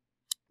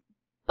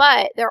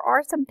 But there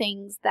are some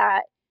things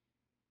that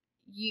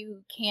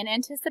you can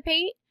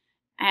anticipate,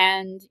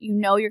 and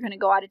you're going to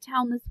go out of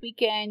town this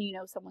weekend,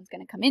 someone's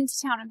going to come into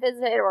town and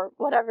visit, or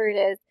whatever it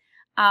is.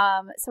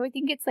 So I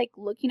think it's like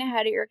looking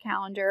ahead at your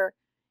calendar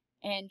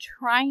and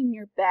trying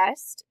your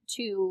best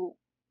to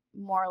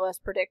more or less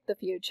predict the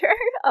future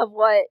of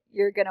what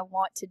you're going to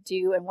want to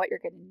do and what you're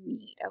going to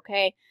need.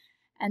 Okay.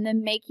 And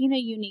then making a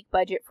unique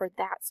budget for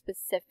that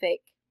specific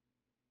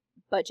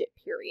budget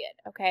period.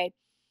 Okay.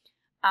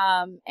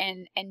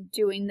 And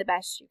doing the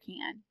best you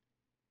can.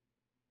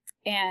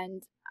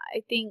 And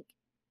I think,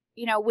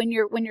 when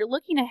you're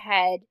looking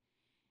ahead,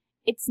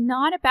 it's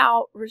not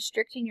about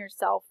restricting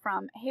yourself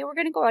from, hey, we're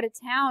going to go out of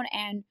town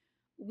and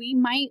we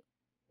might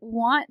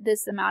want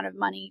this amount of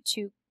money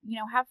to,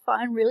 have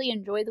fun, really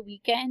enjoy the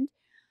weekend.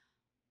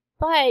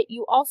 But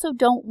you also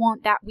don't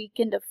want that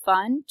weekend of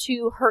fun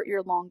to hurt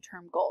your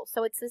long-term goals.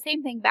 So it's the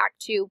same thing back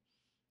to,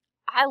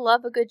 I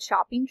love a good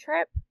shopping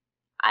trip.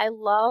 I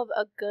love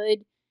a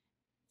good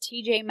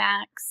TJ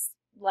Maxx,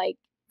 like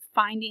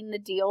finding the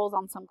deals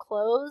on some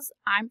clothes.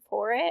 I'm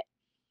for it.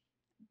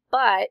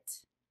 But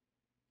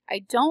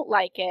I don't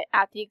like it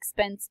at the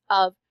expense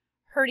of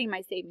hurting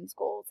my savings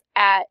goals,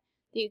 at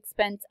the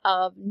expense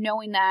of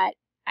knowing that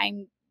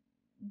I'm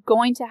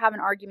going to have an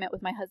argument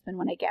with my husband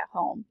when I get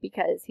home,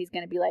 because he's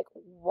going to be like,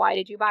 why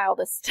did you buy all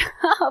this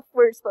stuff?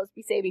 We're supposed to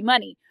be saving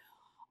money.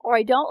 Or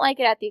I don't like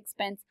it at the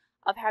expense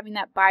of having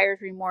that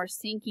buyer's remorse,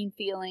 sinking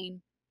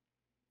feeling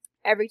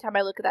every time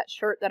I look at that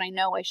shirt that I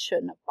know I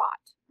shouldn't have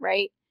bought,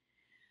 right?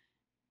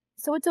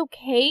 So it's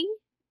okay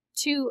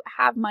to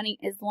have money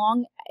as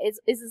long as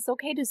it's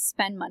okay to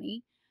spend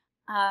money,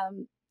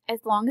 as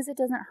long as it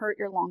doesn't hurt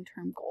your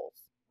long-term goals,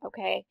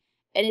 okay?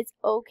 And it's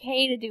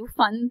okay to do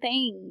fun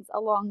things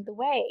along the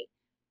way.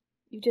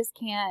 You just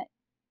can't,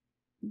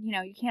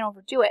 you can't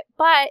overdo it,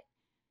 but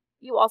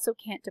you also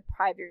can't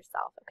deprive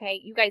yourself,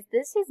 okay? You guys,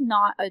 this is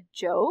not a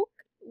joke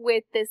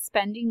with this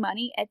spending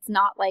money. It's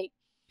not like,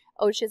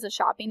 oh, she has a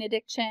shopping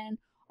addiction,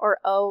 or,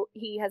 oh,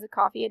 he has a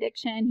coffee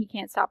addiction. He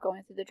can't stop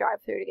going through the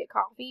drive-thru to get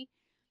coffee.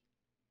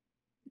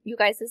 You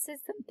guys, this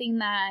is something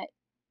that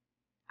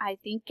I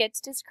think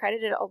gets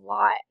discredited a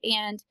lot.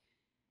 And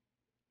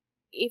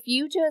if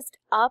you just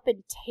up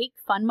and take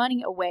fun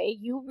money away,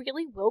 you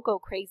really will go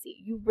crazy.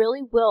 You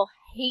really will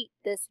hate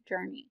this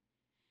journey.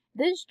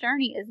 This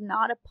journey is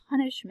not a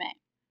punishment.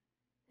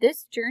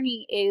 This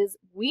journey is,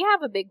 we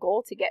have a big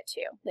goal to get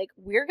to. Like,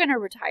 we're going to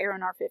retire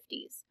in our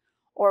 50s,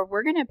 or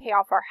we're going to pay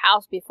off our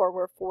house before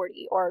we're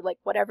 40, or like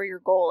whatever your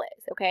goal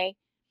is, okay?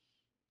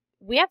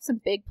 We have some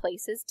big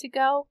places to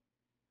go,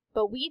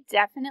 but we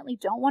definitely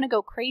don't want to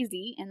go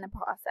crazy in the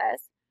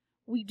process.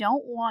 We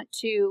don't want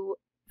to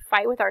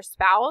fight with our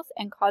spouse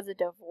and cause a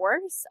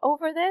divorce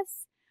over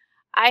this.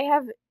 I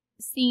have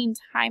seen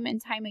time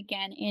and time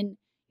again in,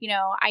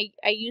 I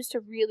used to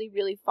really,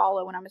 really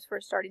follow, when I was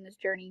first starting this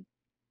journey,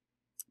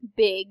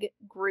 big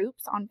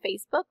groups on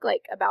Facebook,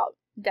 like about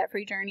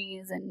debt-free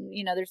journeys, and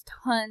there's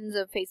tons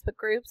of Facebook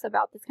groups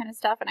about this kind of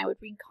stuff, and I would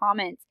read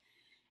comments,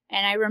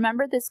 and I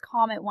remember this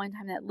comment one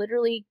time that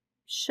literally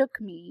shook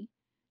me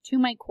to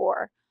my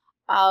core,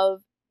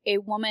 of a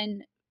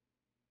woman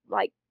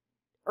like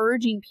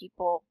urging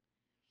people,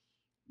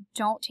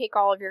 don't take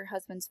all of your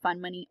husband's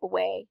fun money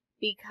away,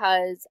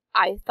 because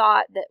I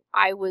thought that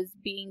I was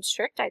being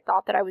strict. I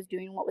thought that I was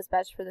doing what was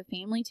best for the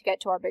family to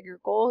get to our bigger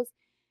goals.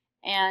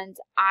 And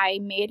I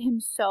made him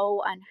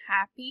so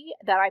unhappy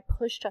that I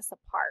pushed us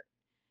apart,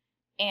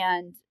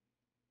 and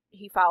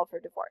he filed for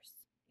divorce.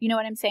 You know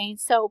what I'm saying?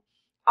 So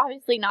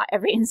obviously not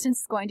every instance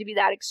is going to be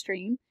that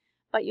extreme,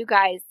 but you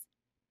guys,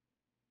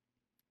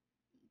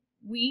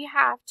 we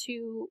have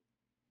to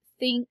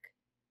think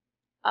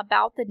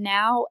about the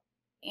now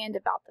and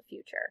about the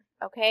future,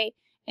 okay?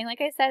 And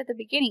like I said at the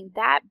beginning,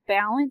 that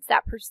balance,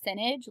 that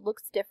percentage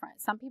looks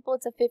different. Some people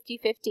it's a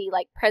 50-50,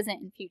 like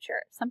present and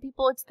future. Some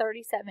people it's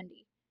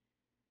 30-70,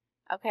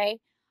 okay?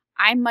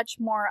 I'm much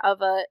more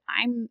of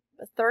I'm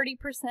 30%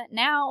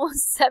 now,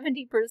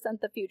 70%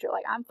 the future.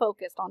 Like, I'm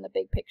focused on the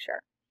big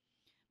picture.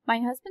 My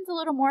husband's a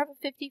little more of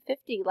a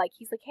 50-50. Like,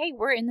 he's like, hey,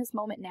 we're in this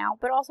moment now,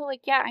 but also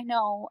like, yeah, I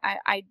know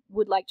I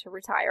would like to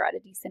retire at a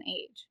decent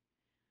age,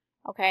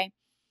 okay?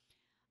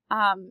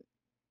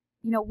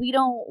 We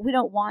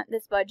don't want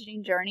this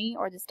budgeting journey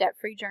or this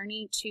debt-free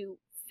journey to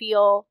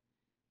feel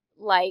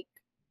like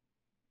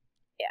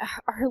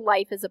our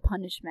life is a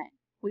punishment.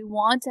 We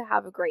want to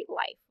have a great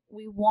life.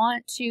 We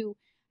want to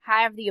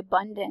have the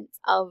abundance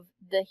of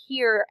the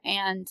here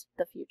and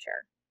the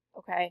future,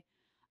 okay?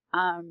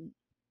 And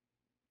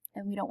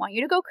we don't want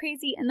you to go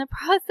crazy in the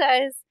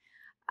process.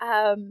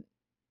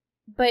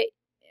 But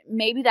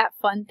maybe that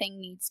fun thing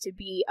needs to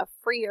be a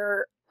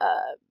freer,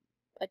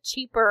 a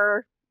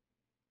cheaper,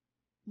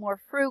 more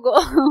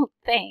frugal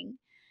thing.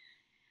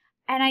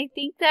 And I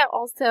think that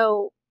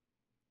also,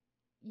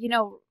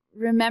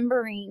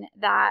 remembering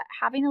that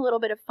having a little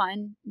bit of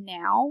fun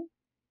now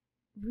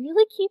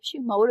really keeps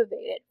you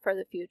motivated for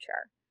the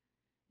future.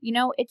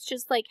 It's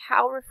just like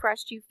how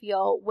refreshed you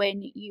feel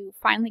when you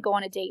finally go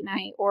on a date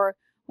night, or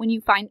when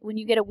you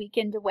get a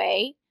weekend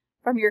away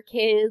from your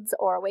kids,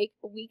 or a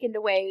weekend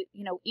away,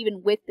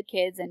 even with the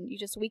kids, and you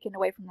just weekend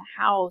away from the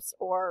house,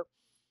 or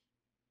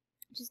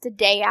just a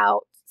day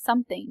out,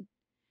 something.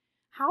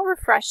 How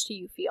refreshed do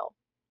you feel?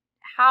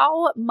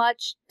 How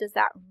much does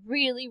that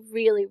really,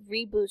 really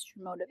reboost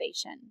your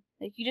motivation?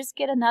 Like, you just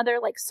get another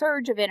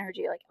surge of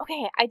energy. Like,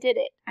 okay, I did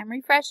it. I'm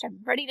refreshed. I'm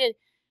ready to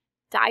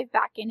dive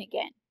back in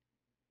again.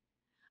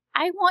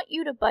 I want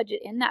you to budget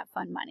in that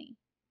fun money,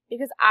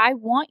 because I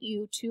want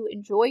you to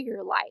enjoy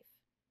your life.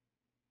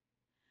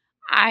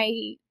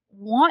 I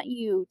want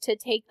you to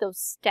take those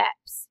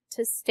steps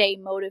to stay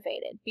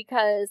motivated,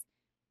 because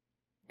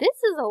this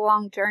is a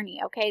long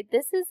journey, okay?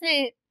 This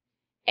isn't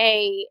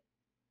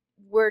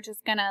we're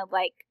just gonna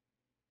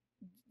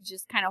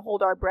just kind of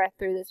hold our breath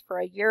through this for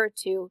a year or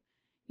two.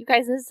 You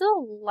guys, this is a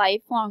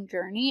lifelong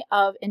journey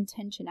of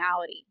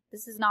intentionality.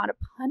 This is not a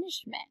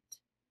punishment,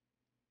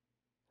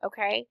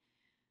 okay?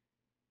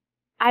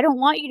 I don't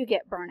want you to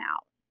get burnt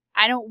out.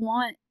 I don't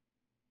want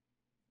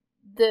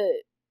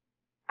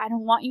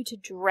you to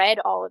dread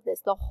all of this.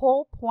 The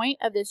whole point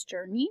of this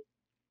journey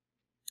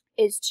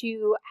is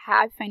to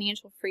have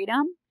financial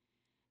freedom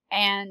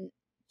and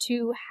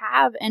to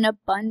have an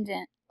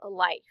abundant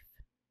life,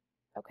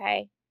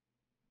 okay?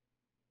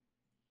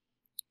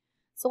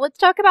 So let's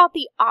talk about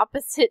the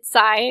opposite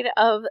side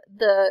of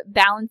the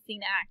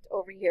balancing act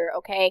over here,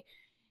 okay?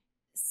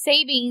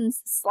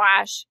 Savings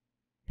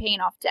 /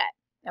 paying off debt,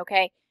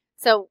 okay?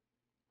 So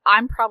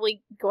I'm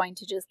probably going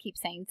to just keep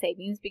saying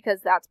savings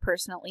because that's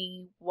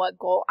personally what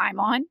goal I'm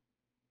on.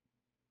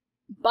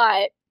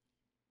 But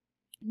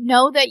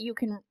know that you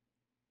can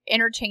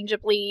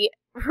interchangeably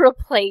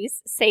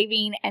replace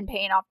saving and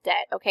paying off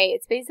debt. Okay.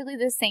 It's basically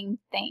the same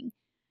thing.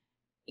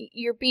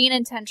 You're being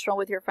intentional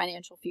with your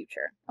financial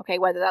future. Okay.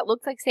 Whether that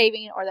looks like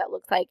saving or that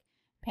looks like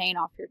paying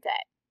off your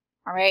debt.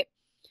 All right.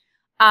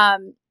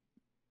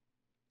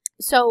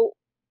 So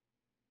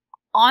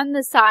on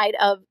the side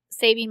of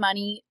saving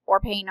money or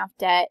paying off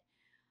debt,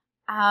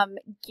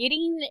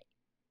 getting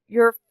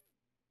your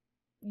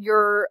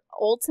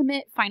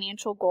ultimate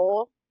financial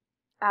goal,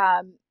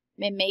 and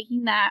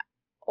making that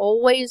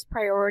always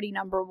priority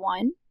number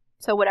one.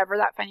 So whatever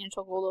that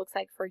financial goal looks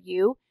like for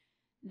you,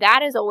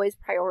 that is always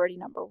priority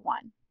number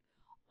one.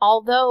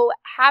 Although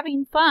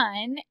having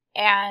fun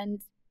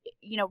and,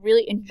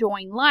 really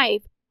enjoying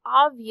life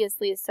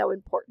obviously is so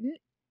important,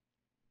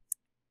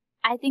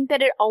 I think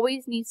that it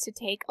always needs to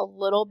take a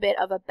little bit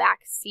of a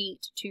back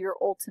seat to your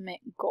ultimate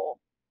goal.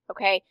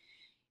 Okay.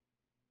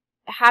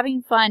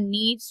 Having fun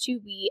needs to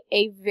be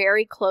a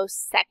very close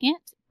second,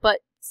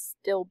 but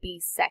still be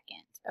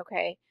second.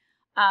 Okay.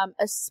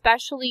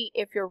 Especially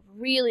if you're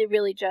really,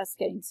 really just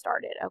getting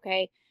started.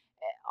 Okay.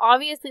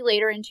 Obviously,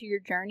 later into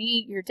your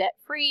journey, you're debt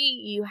free.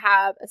 You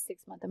have a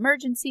 6-month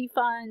emergency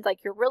fund.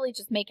 Like, you're really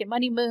just making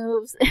money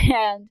moves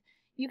and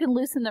you can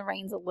loosen the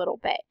reins a little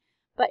bit.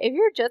 But if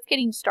you're just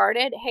getting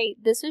started, hey,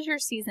 this is your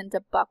season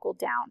to buckle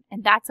down,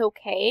 and that's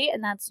okay.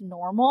 And that's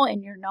normal.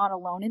 And you're not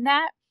alone in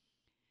that.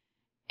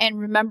 And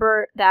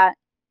remember that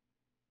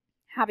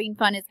having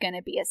fun is going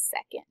to be a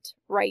second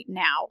right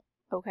now.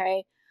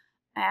 Okay.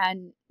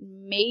 And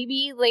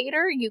maybe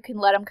later you can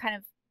let them kind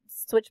of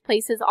switch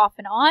places off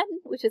and on,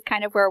 which is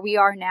kind of where we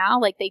are now.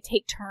 Like, they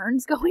take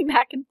turns going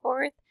back and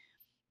forth,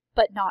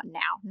 but not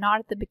now, not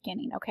at the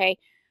beginning. Okay.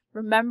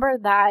 Remember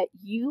that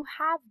you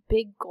have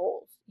big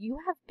goals. You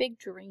have big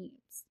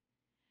dreams,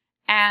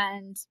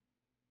 and,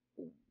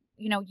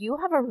 you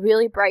have a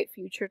really bright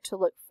future to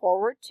look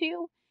forward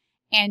to,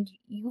 and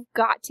you've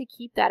got to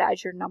keep that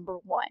as your number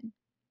one.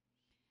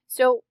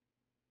 So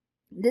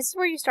this is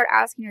where you start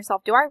asking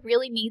yourself, do I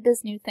really need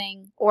this new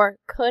thing? Or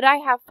could I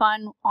have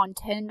fun on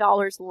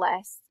 $10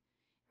 less?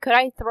 Could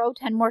I throw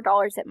 $10 more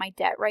at my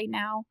debt right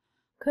now?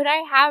 Could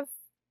I have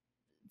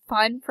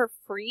fun for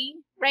free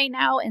right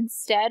now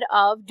instead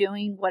of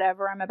doing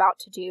whatever I'm about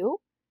to do?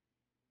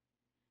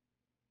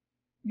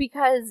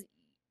 Because,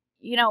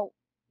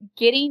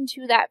 getting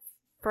to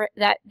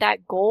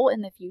that goal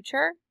in the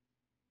future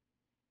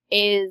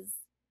is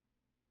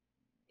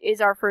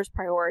our first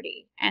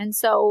priority. And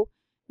so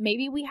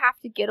maybe we have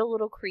to get a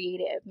little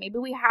creative. Maybe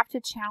we have to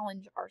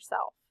challenge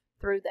ourselves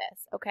through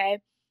this, okay?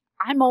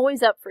 I'm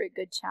always up for a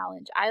good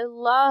challenge. I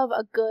love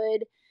a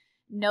good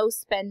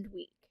no-spend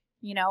week.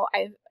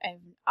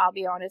 I'll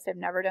be honest, I've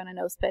never done a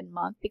no-spend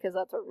month because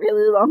that's a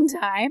really long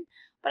time.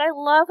 But I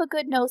love a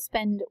good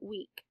no-spend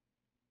week.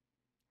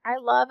 I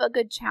love a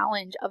good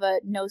challenge of a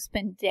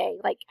no-spend day.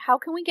 Like, how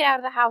can we get out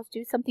of the house,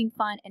 do something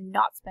fun, and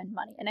not spend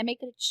money? And I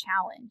make it a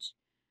challenge.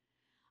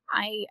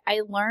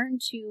 I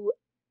learned to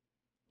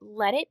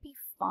let it be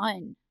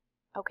fun,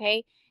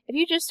 okay? If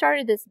you just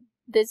started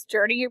this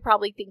journey, you're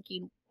probably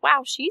thinking,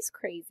 wow, she's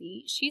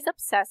crazy. She's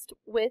obsessed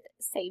with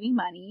saving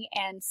money,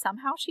 and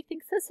somehow she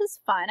thinks this is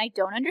fun. I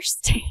don't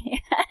understand.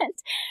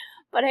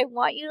 But I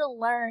want you to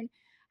learn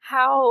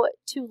how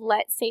to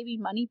let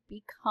saving money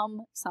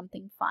become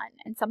something fun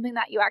and something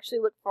that you actually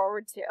look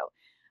forward to.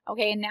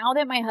 Okay, and now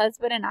that my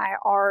husband and I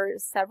are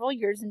several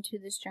years into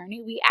this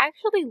journey, we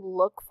actually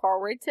look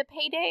forward to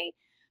payday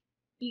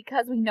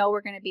because we know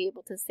we're going to be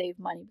able to save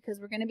money,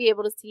 because we're going to be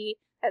able to see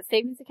that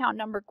savings account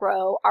number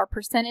grow, our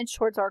percentage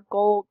towards our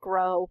goal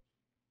grow.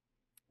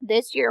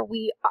 This year,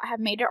 we have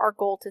made it our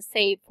goal to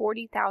save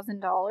 $40,000,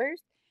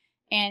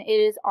 and it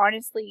is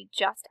honestly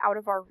just out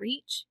of our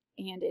reach,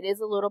 and it is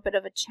a little bit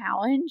of a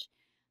challenge,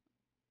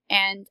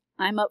 and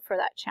I'm up for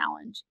that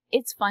challenge.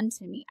 It's fun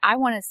to me. I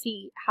want to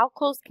see how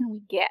close can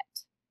we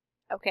get,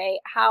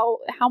 okay? How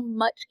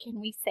much can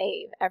we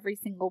save every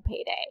single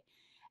payday?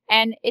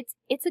 And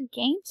it's a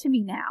game to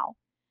me now.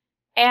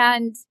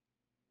 And,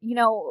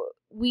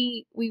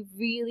 we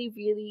really,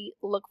 really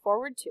look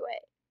forward to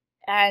it.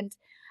 And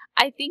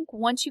I think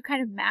once you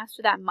kind of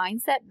master that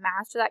mindset,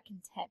 master that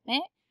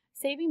contentment,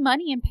 saving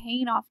money and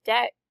paying off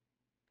debt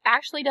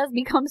actually does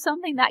become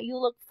something that you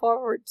look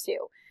forward to.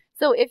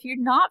 So if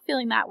you're not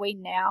feeling that way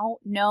now,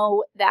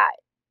 know that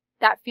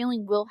that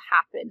feeling will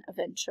happen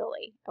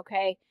eventually,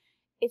 okay?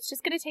 It's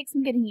just going to take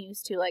some getting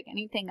used to, like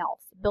anything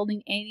else,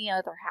 building any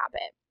other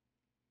habit.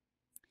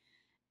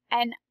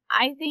 And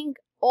I think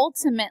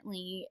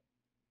ultimately,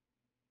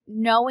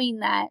 knowing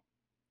that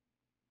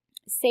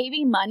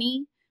saving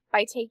money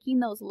by taking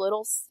those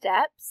little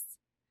steps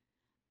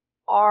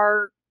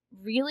are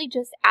really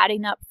just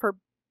adding up for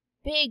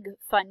big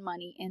fun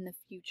money in the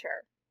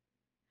future.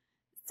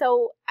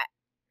 So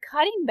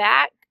cutting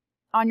back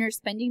on your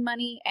spending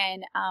money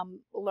and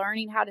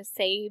learning how to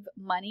save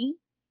money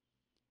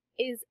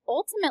is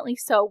ultimately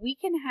so we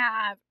can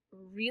have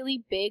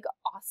really big,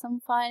 awesome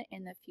fun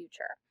in the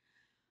future.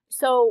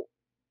 So,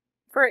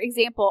 for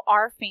example,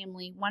 our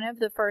family, one of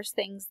the first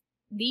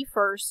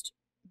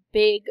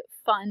big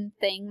fun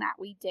thing that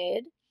we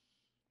did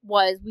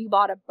was we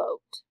bought a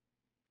boat.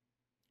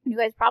 You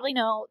guys probably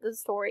know the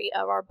story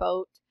of our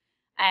boat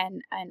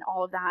and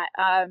all of that.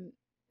 And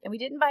we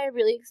didn't buy a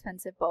really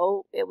expensive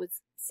boat. It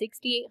was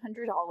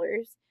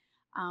 $6,800.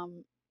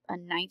 A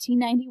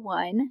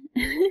 1991.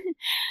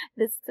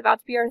 This is about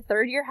to be our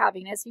third year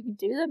having it, so you can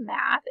do the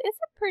math. It's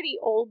a pretty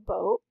old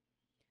boat.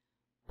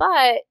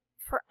 But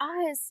for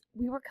us,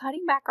 we were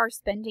cutting back our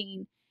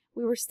spending.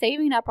 We were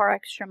saving up our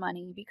extra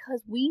money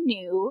because we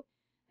knew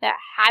that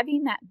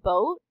having that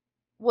boat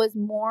was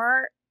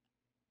more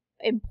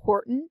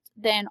important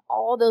than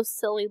all those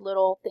silly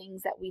little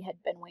things that we had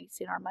been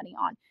wasting our money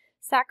on.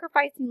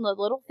 Sacrificing the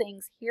little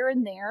things here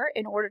and there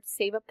in order to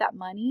save up that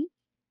money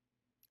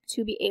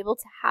to be able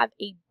to have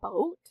a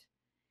boat,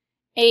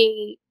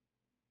 a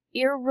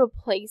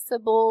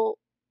irreplaceable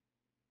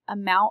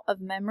amount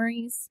of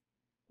memories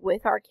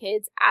with our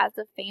kids as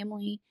a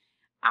family,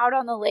 out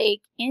on the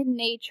lake, in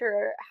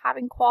nature,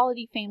 having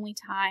quality family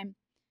time,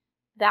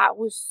 that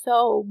was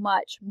so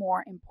much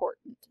more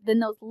important than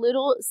those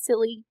little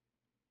silly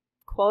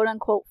quote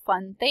unquote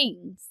fun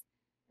things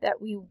that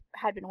we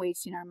had been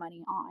wasting our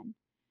money on.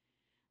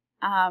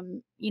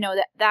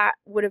 That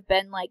would have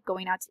been like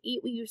going out to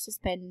eat. We used to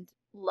spend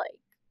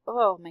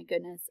oh my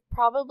goodness,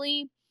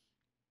 probably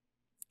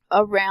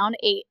around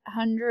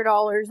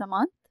 $800 a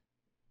month,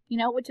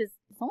 which is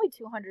only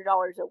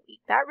 $200 a week.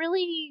 That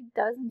really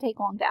doesn't take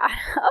long to add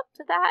up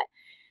to that.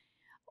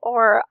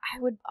 Or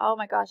oh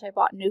my gosh, I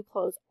bought new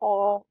clothes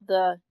all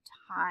the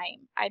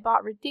time. I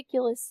bought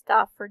ridiculous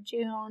stuff for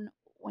June.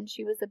 When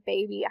she was a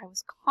baby, I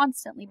was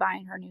constantly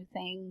buying her new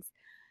things.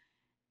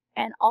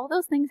 And all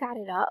those things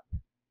added up,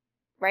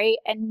 right?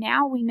 And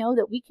now we know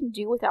that we can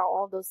do without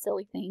all those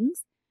silly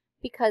things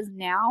because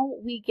now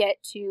we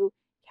get to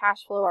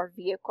cash flow our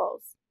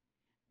vehicles.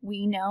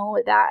 We know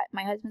that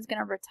my husband's going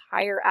to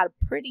retire at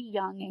a pretty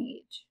young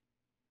age.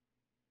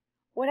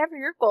 Whatever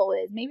your goal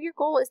is, maybe your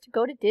goal is to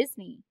go to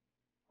Disney.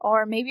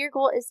 Or maybe your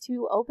goal is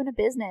to open a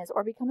business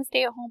or become a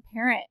stay-at-home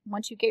parent.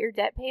 Once you get your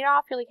debt paid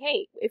off, you're like,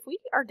 hey, if we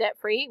are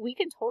debt-free, we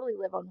can totally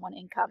live on one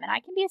income. And I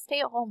can be a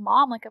stay-at-home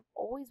mom like I've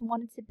always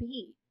wanted to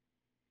be.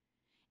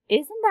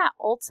 Isn't that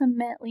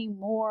ultimately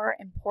more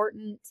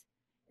important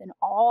than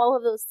all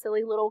of those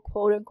silly little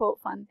quote-unquote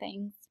fun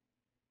things?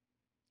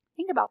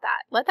 Think about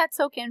that. Let that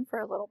soak in for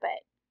a little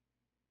bit.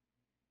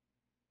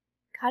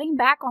 Cutting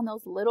back on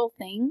those little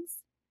things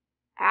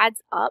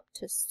adds up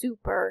to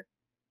super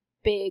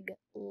big,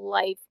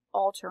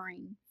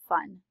 life-altering,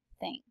 fun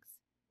things,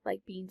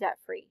 like being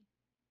debt-free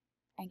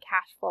and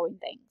cash-flowing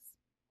things,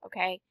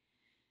 okay?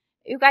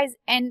 You guys,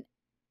 and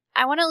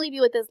I want to leave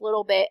you with this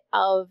little bit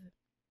of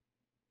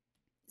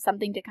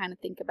something to kind of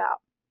think about.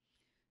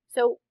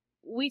 So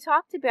we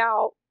talked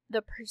about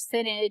the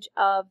percentage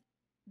of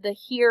the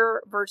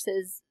here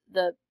versus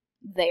the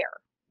there,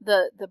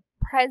 the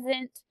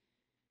present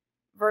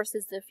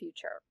versus the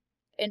future.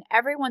 And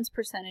everyone's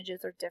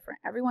percentages are different.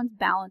 Everyone's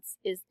balance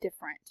is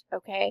different,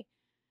 okay?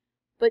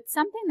 But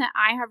something that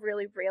I have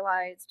really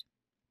realized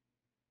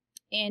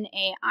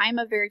I'm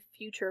a very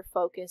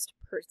future-focused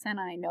person, and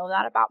I know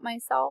that about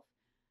myself.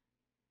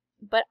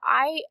 But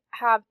I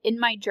have, in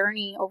my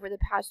journey over the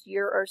past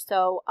year or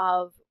so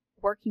of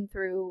working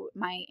through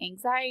my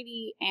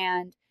anxiety,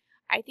 and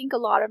I think a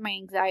lot of my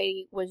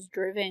anxiety was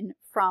driven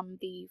from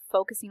the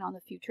focusing on the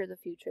future.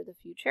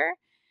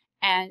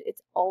 And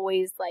it's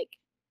always like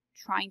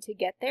trying to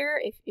get there.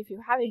 If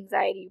you have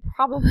anxiety, you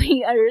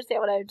probably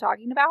understand what I'm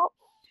talking about.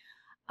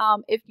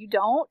 If you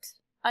don't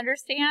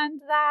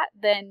understand that,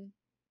 then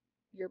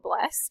you're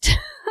blessed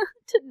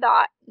to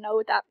not know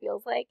what that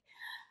feels like.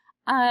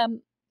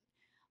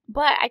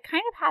 But I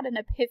kind of had an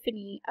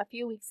epiphany a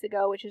few weeks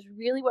ago, which is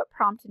really what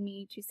prompted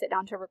me to sit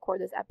down to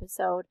record this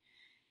episode,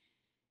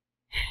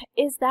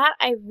 is that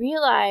I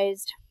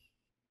realized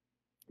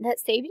that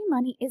saving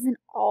money isn't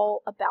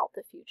all about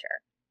the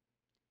future.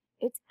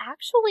 It's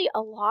actually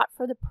a lot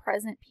for the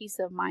present peace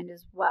of mind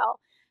as well,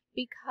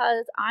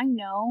 because I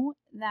know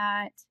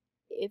that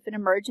if an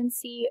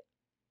emergency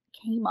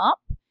came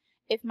up,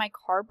 if my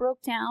car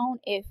broke down,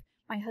 if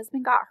my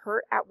husband got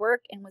hurt at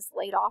work and was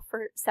laid off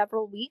for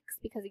several weeks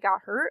because he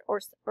got hurt,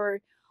 or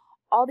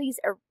all these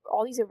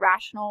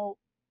irrational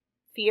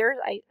fears,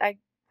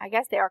 I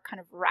guess they are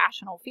kind of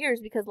rational fears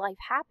because life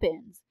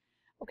happens,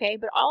 okay?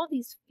 But all of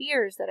these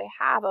fears that I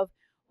have of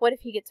what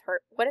if he gets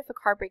hurt? What if a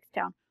car breaks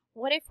down?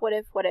 What if?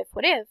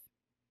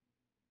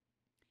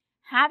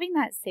 Having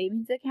that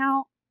savings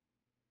account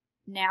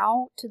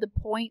now to the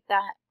point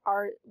that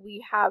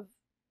we have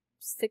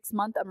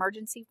 6-month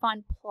emergency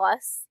fund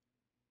plus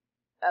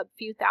a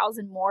few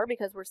thousand more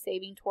because we're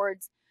saving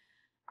towards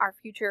our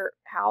future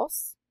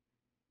house.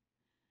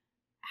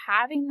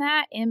 Having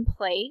that in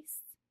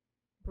place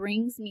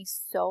brings me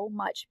so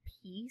much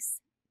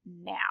peace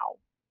now.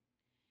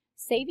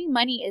 Saving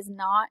money is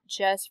not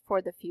just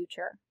for the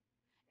future.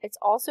 It's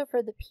also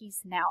for the peace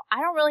now. I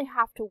don't really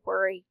have to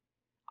worry.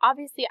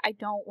 Obviously, I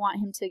don't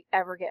want him to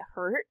ever get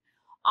hurt.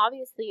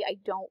 Obviously, I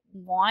don't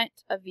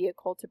want a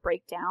vehicle to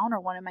break down or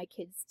one of my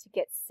kids to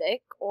get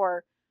sick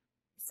or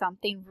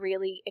something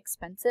really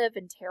expensive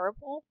and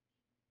terrible.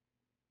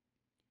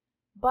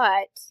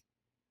 But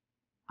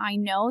I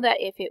know that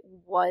if it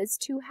was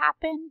to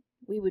happen,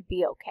 we would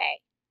be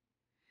okay.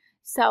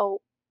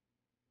 So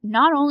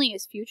not only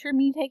is future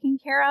me taken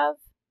care of,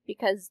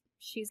 because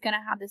she's going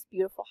to have this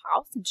beautiful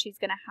house and she's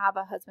going to have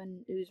a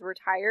husband who's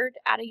retired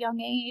at a young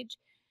age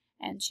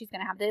and she's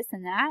going to have this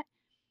and that,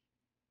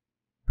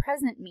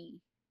 present me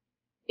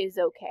is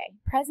okay.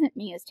 Present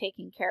me is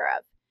taken care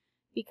of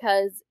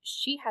because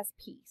she has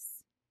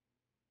peace.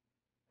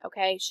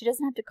 Okay? She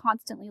doesn't have to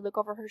constantly look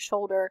over her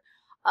shoulder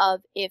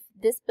of if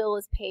this bill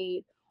is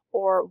paid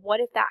or what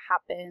if that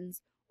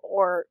happens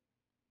or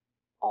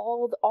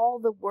all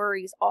the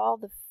worries, all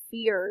the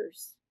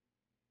fears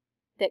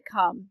that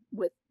come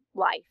with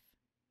life.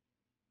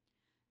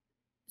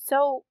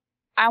 So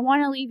I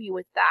want to leave you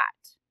with that.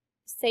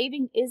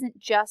 Saving isn't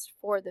just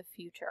for the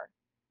future.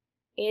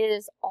 It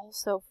is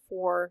also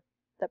for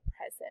the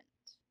present.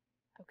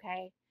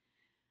 Okay?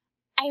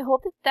 I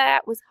hope that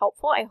that was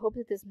helpful. I hope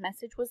that this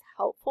message was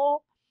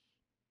helpful.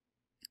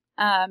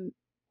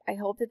 I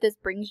hope that this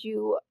brings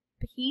you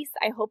peace.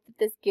 I hope that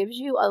this gives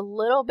you a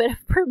little bit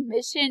of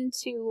permission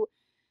to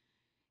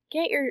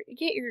get your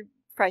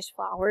fresh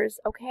flowers,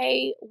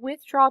 okay?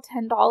 Withdraw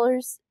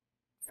 $10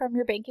 from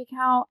your bank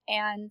account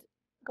and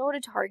go to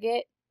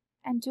Target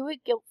and do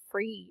it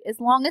guilt-free, as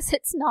long as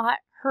it's not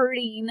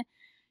hurting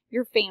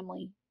your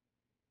family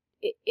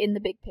in the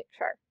big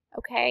picture,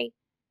 okay?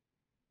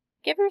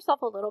 Give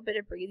yourself a little bit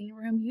of breathing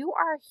room. You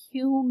are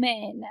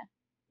human.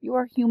 You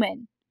are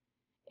human.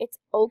 It's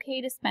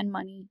okay to spend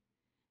money.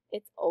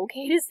 It's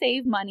okay to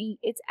save money.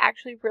 It's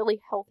actually really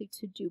healthy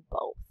to do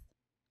both,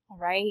 all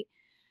right?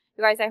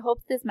 You guys, I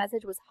hope this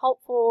message was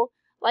helpful.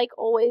 Like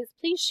always,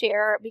 please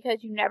share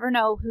because you never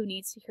know who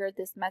needs to hear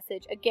this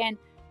message. Again,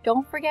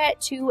 don't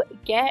forget to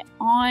get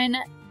on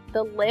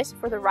the list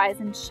for the Rise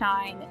and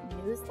Shine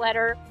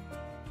newsletter.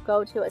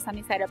 Go to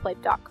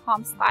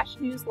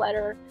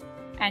sunnysideuplife.com/newsletter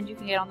and you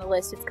can get on the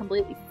list. It's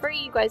completely free.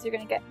 You guys are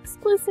going to get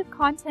exclusive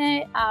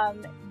content.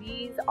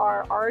 These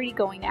are already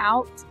going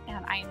out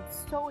and I am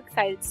so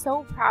excited,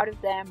 so proud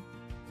of them.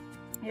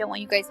 I don't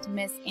want you guys to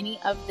miss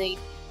any of the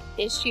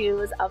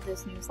issues of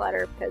this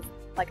newsletter because,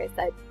 like I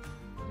said,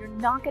 you're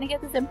not going to get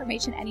this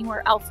information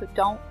anywhere else, so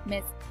don't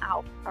miss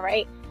out, all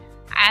right?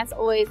 As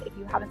always, if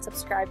you haven't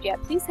subscribed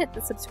yet, please hit the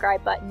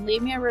subscribe button.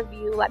 Leave me a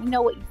review. Let me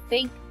know what you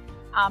think.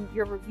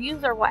 Your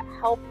reviews are what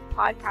help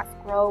podcasts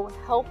grow,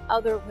 help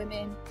other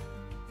women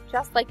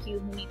just like you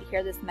who need to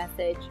hear this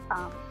message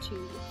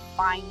to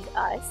find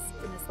us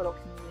in this little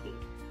community.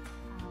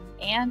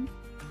 And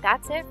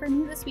that's it for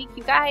me this week,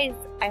 you guys.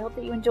 I hope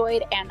that you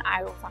enjoyed, and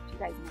I will talk to you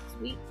guys next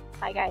week.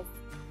 Bye, guys.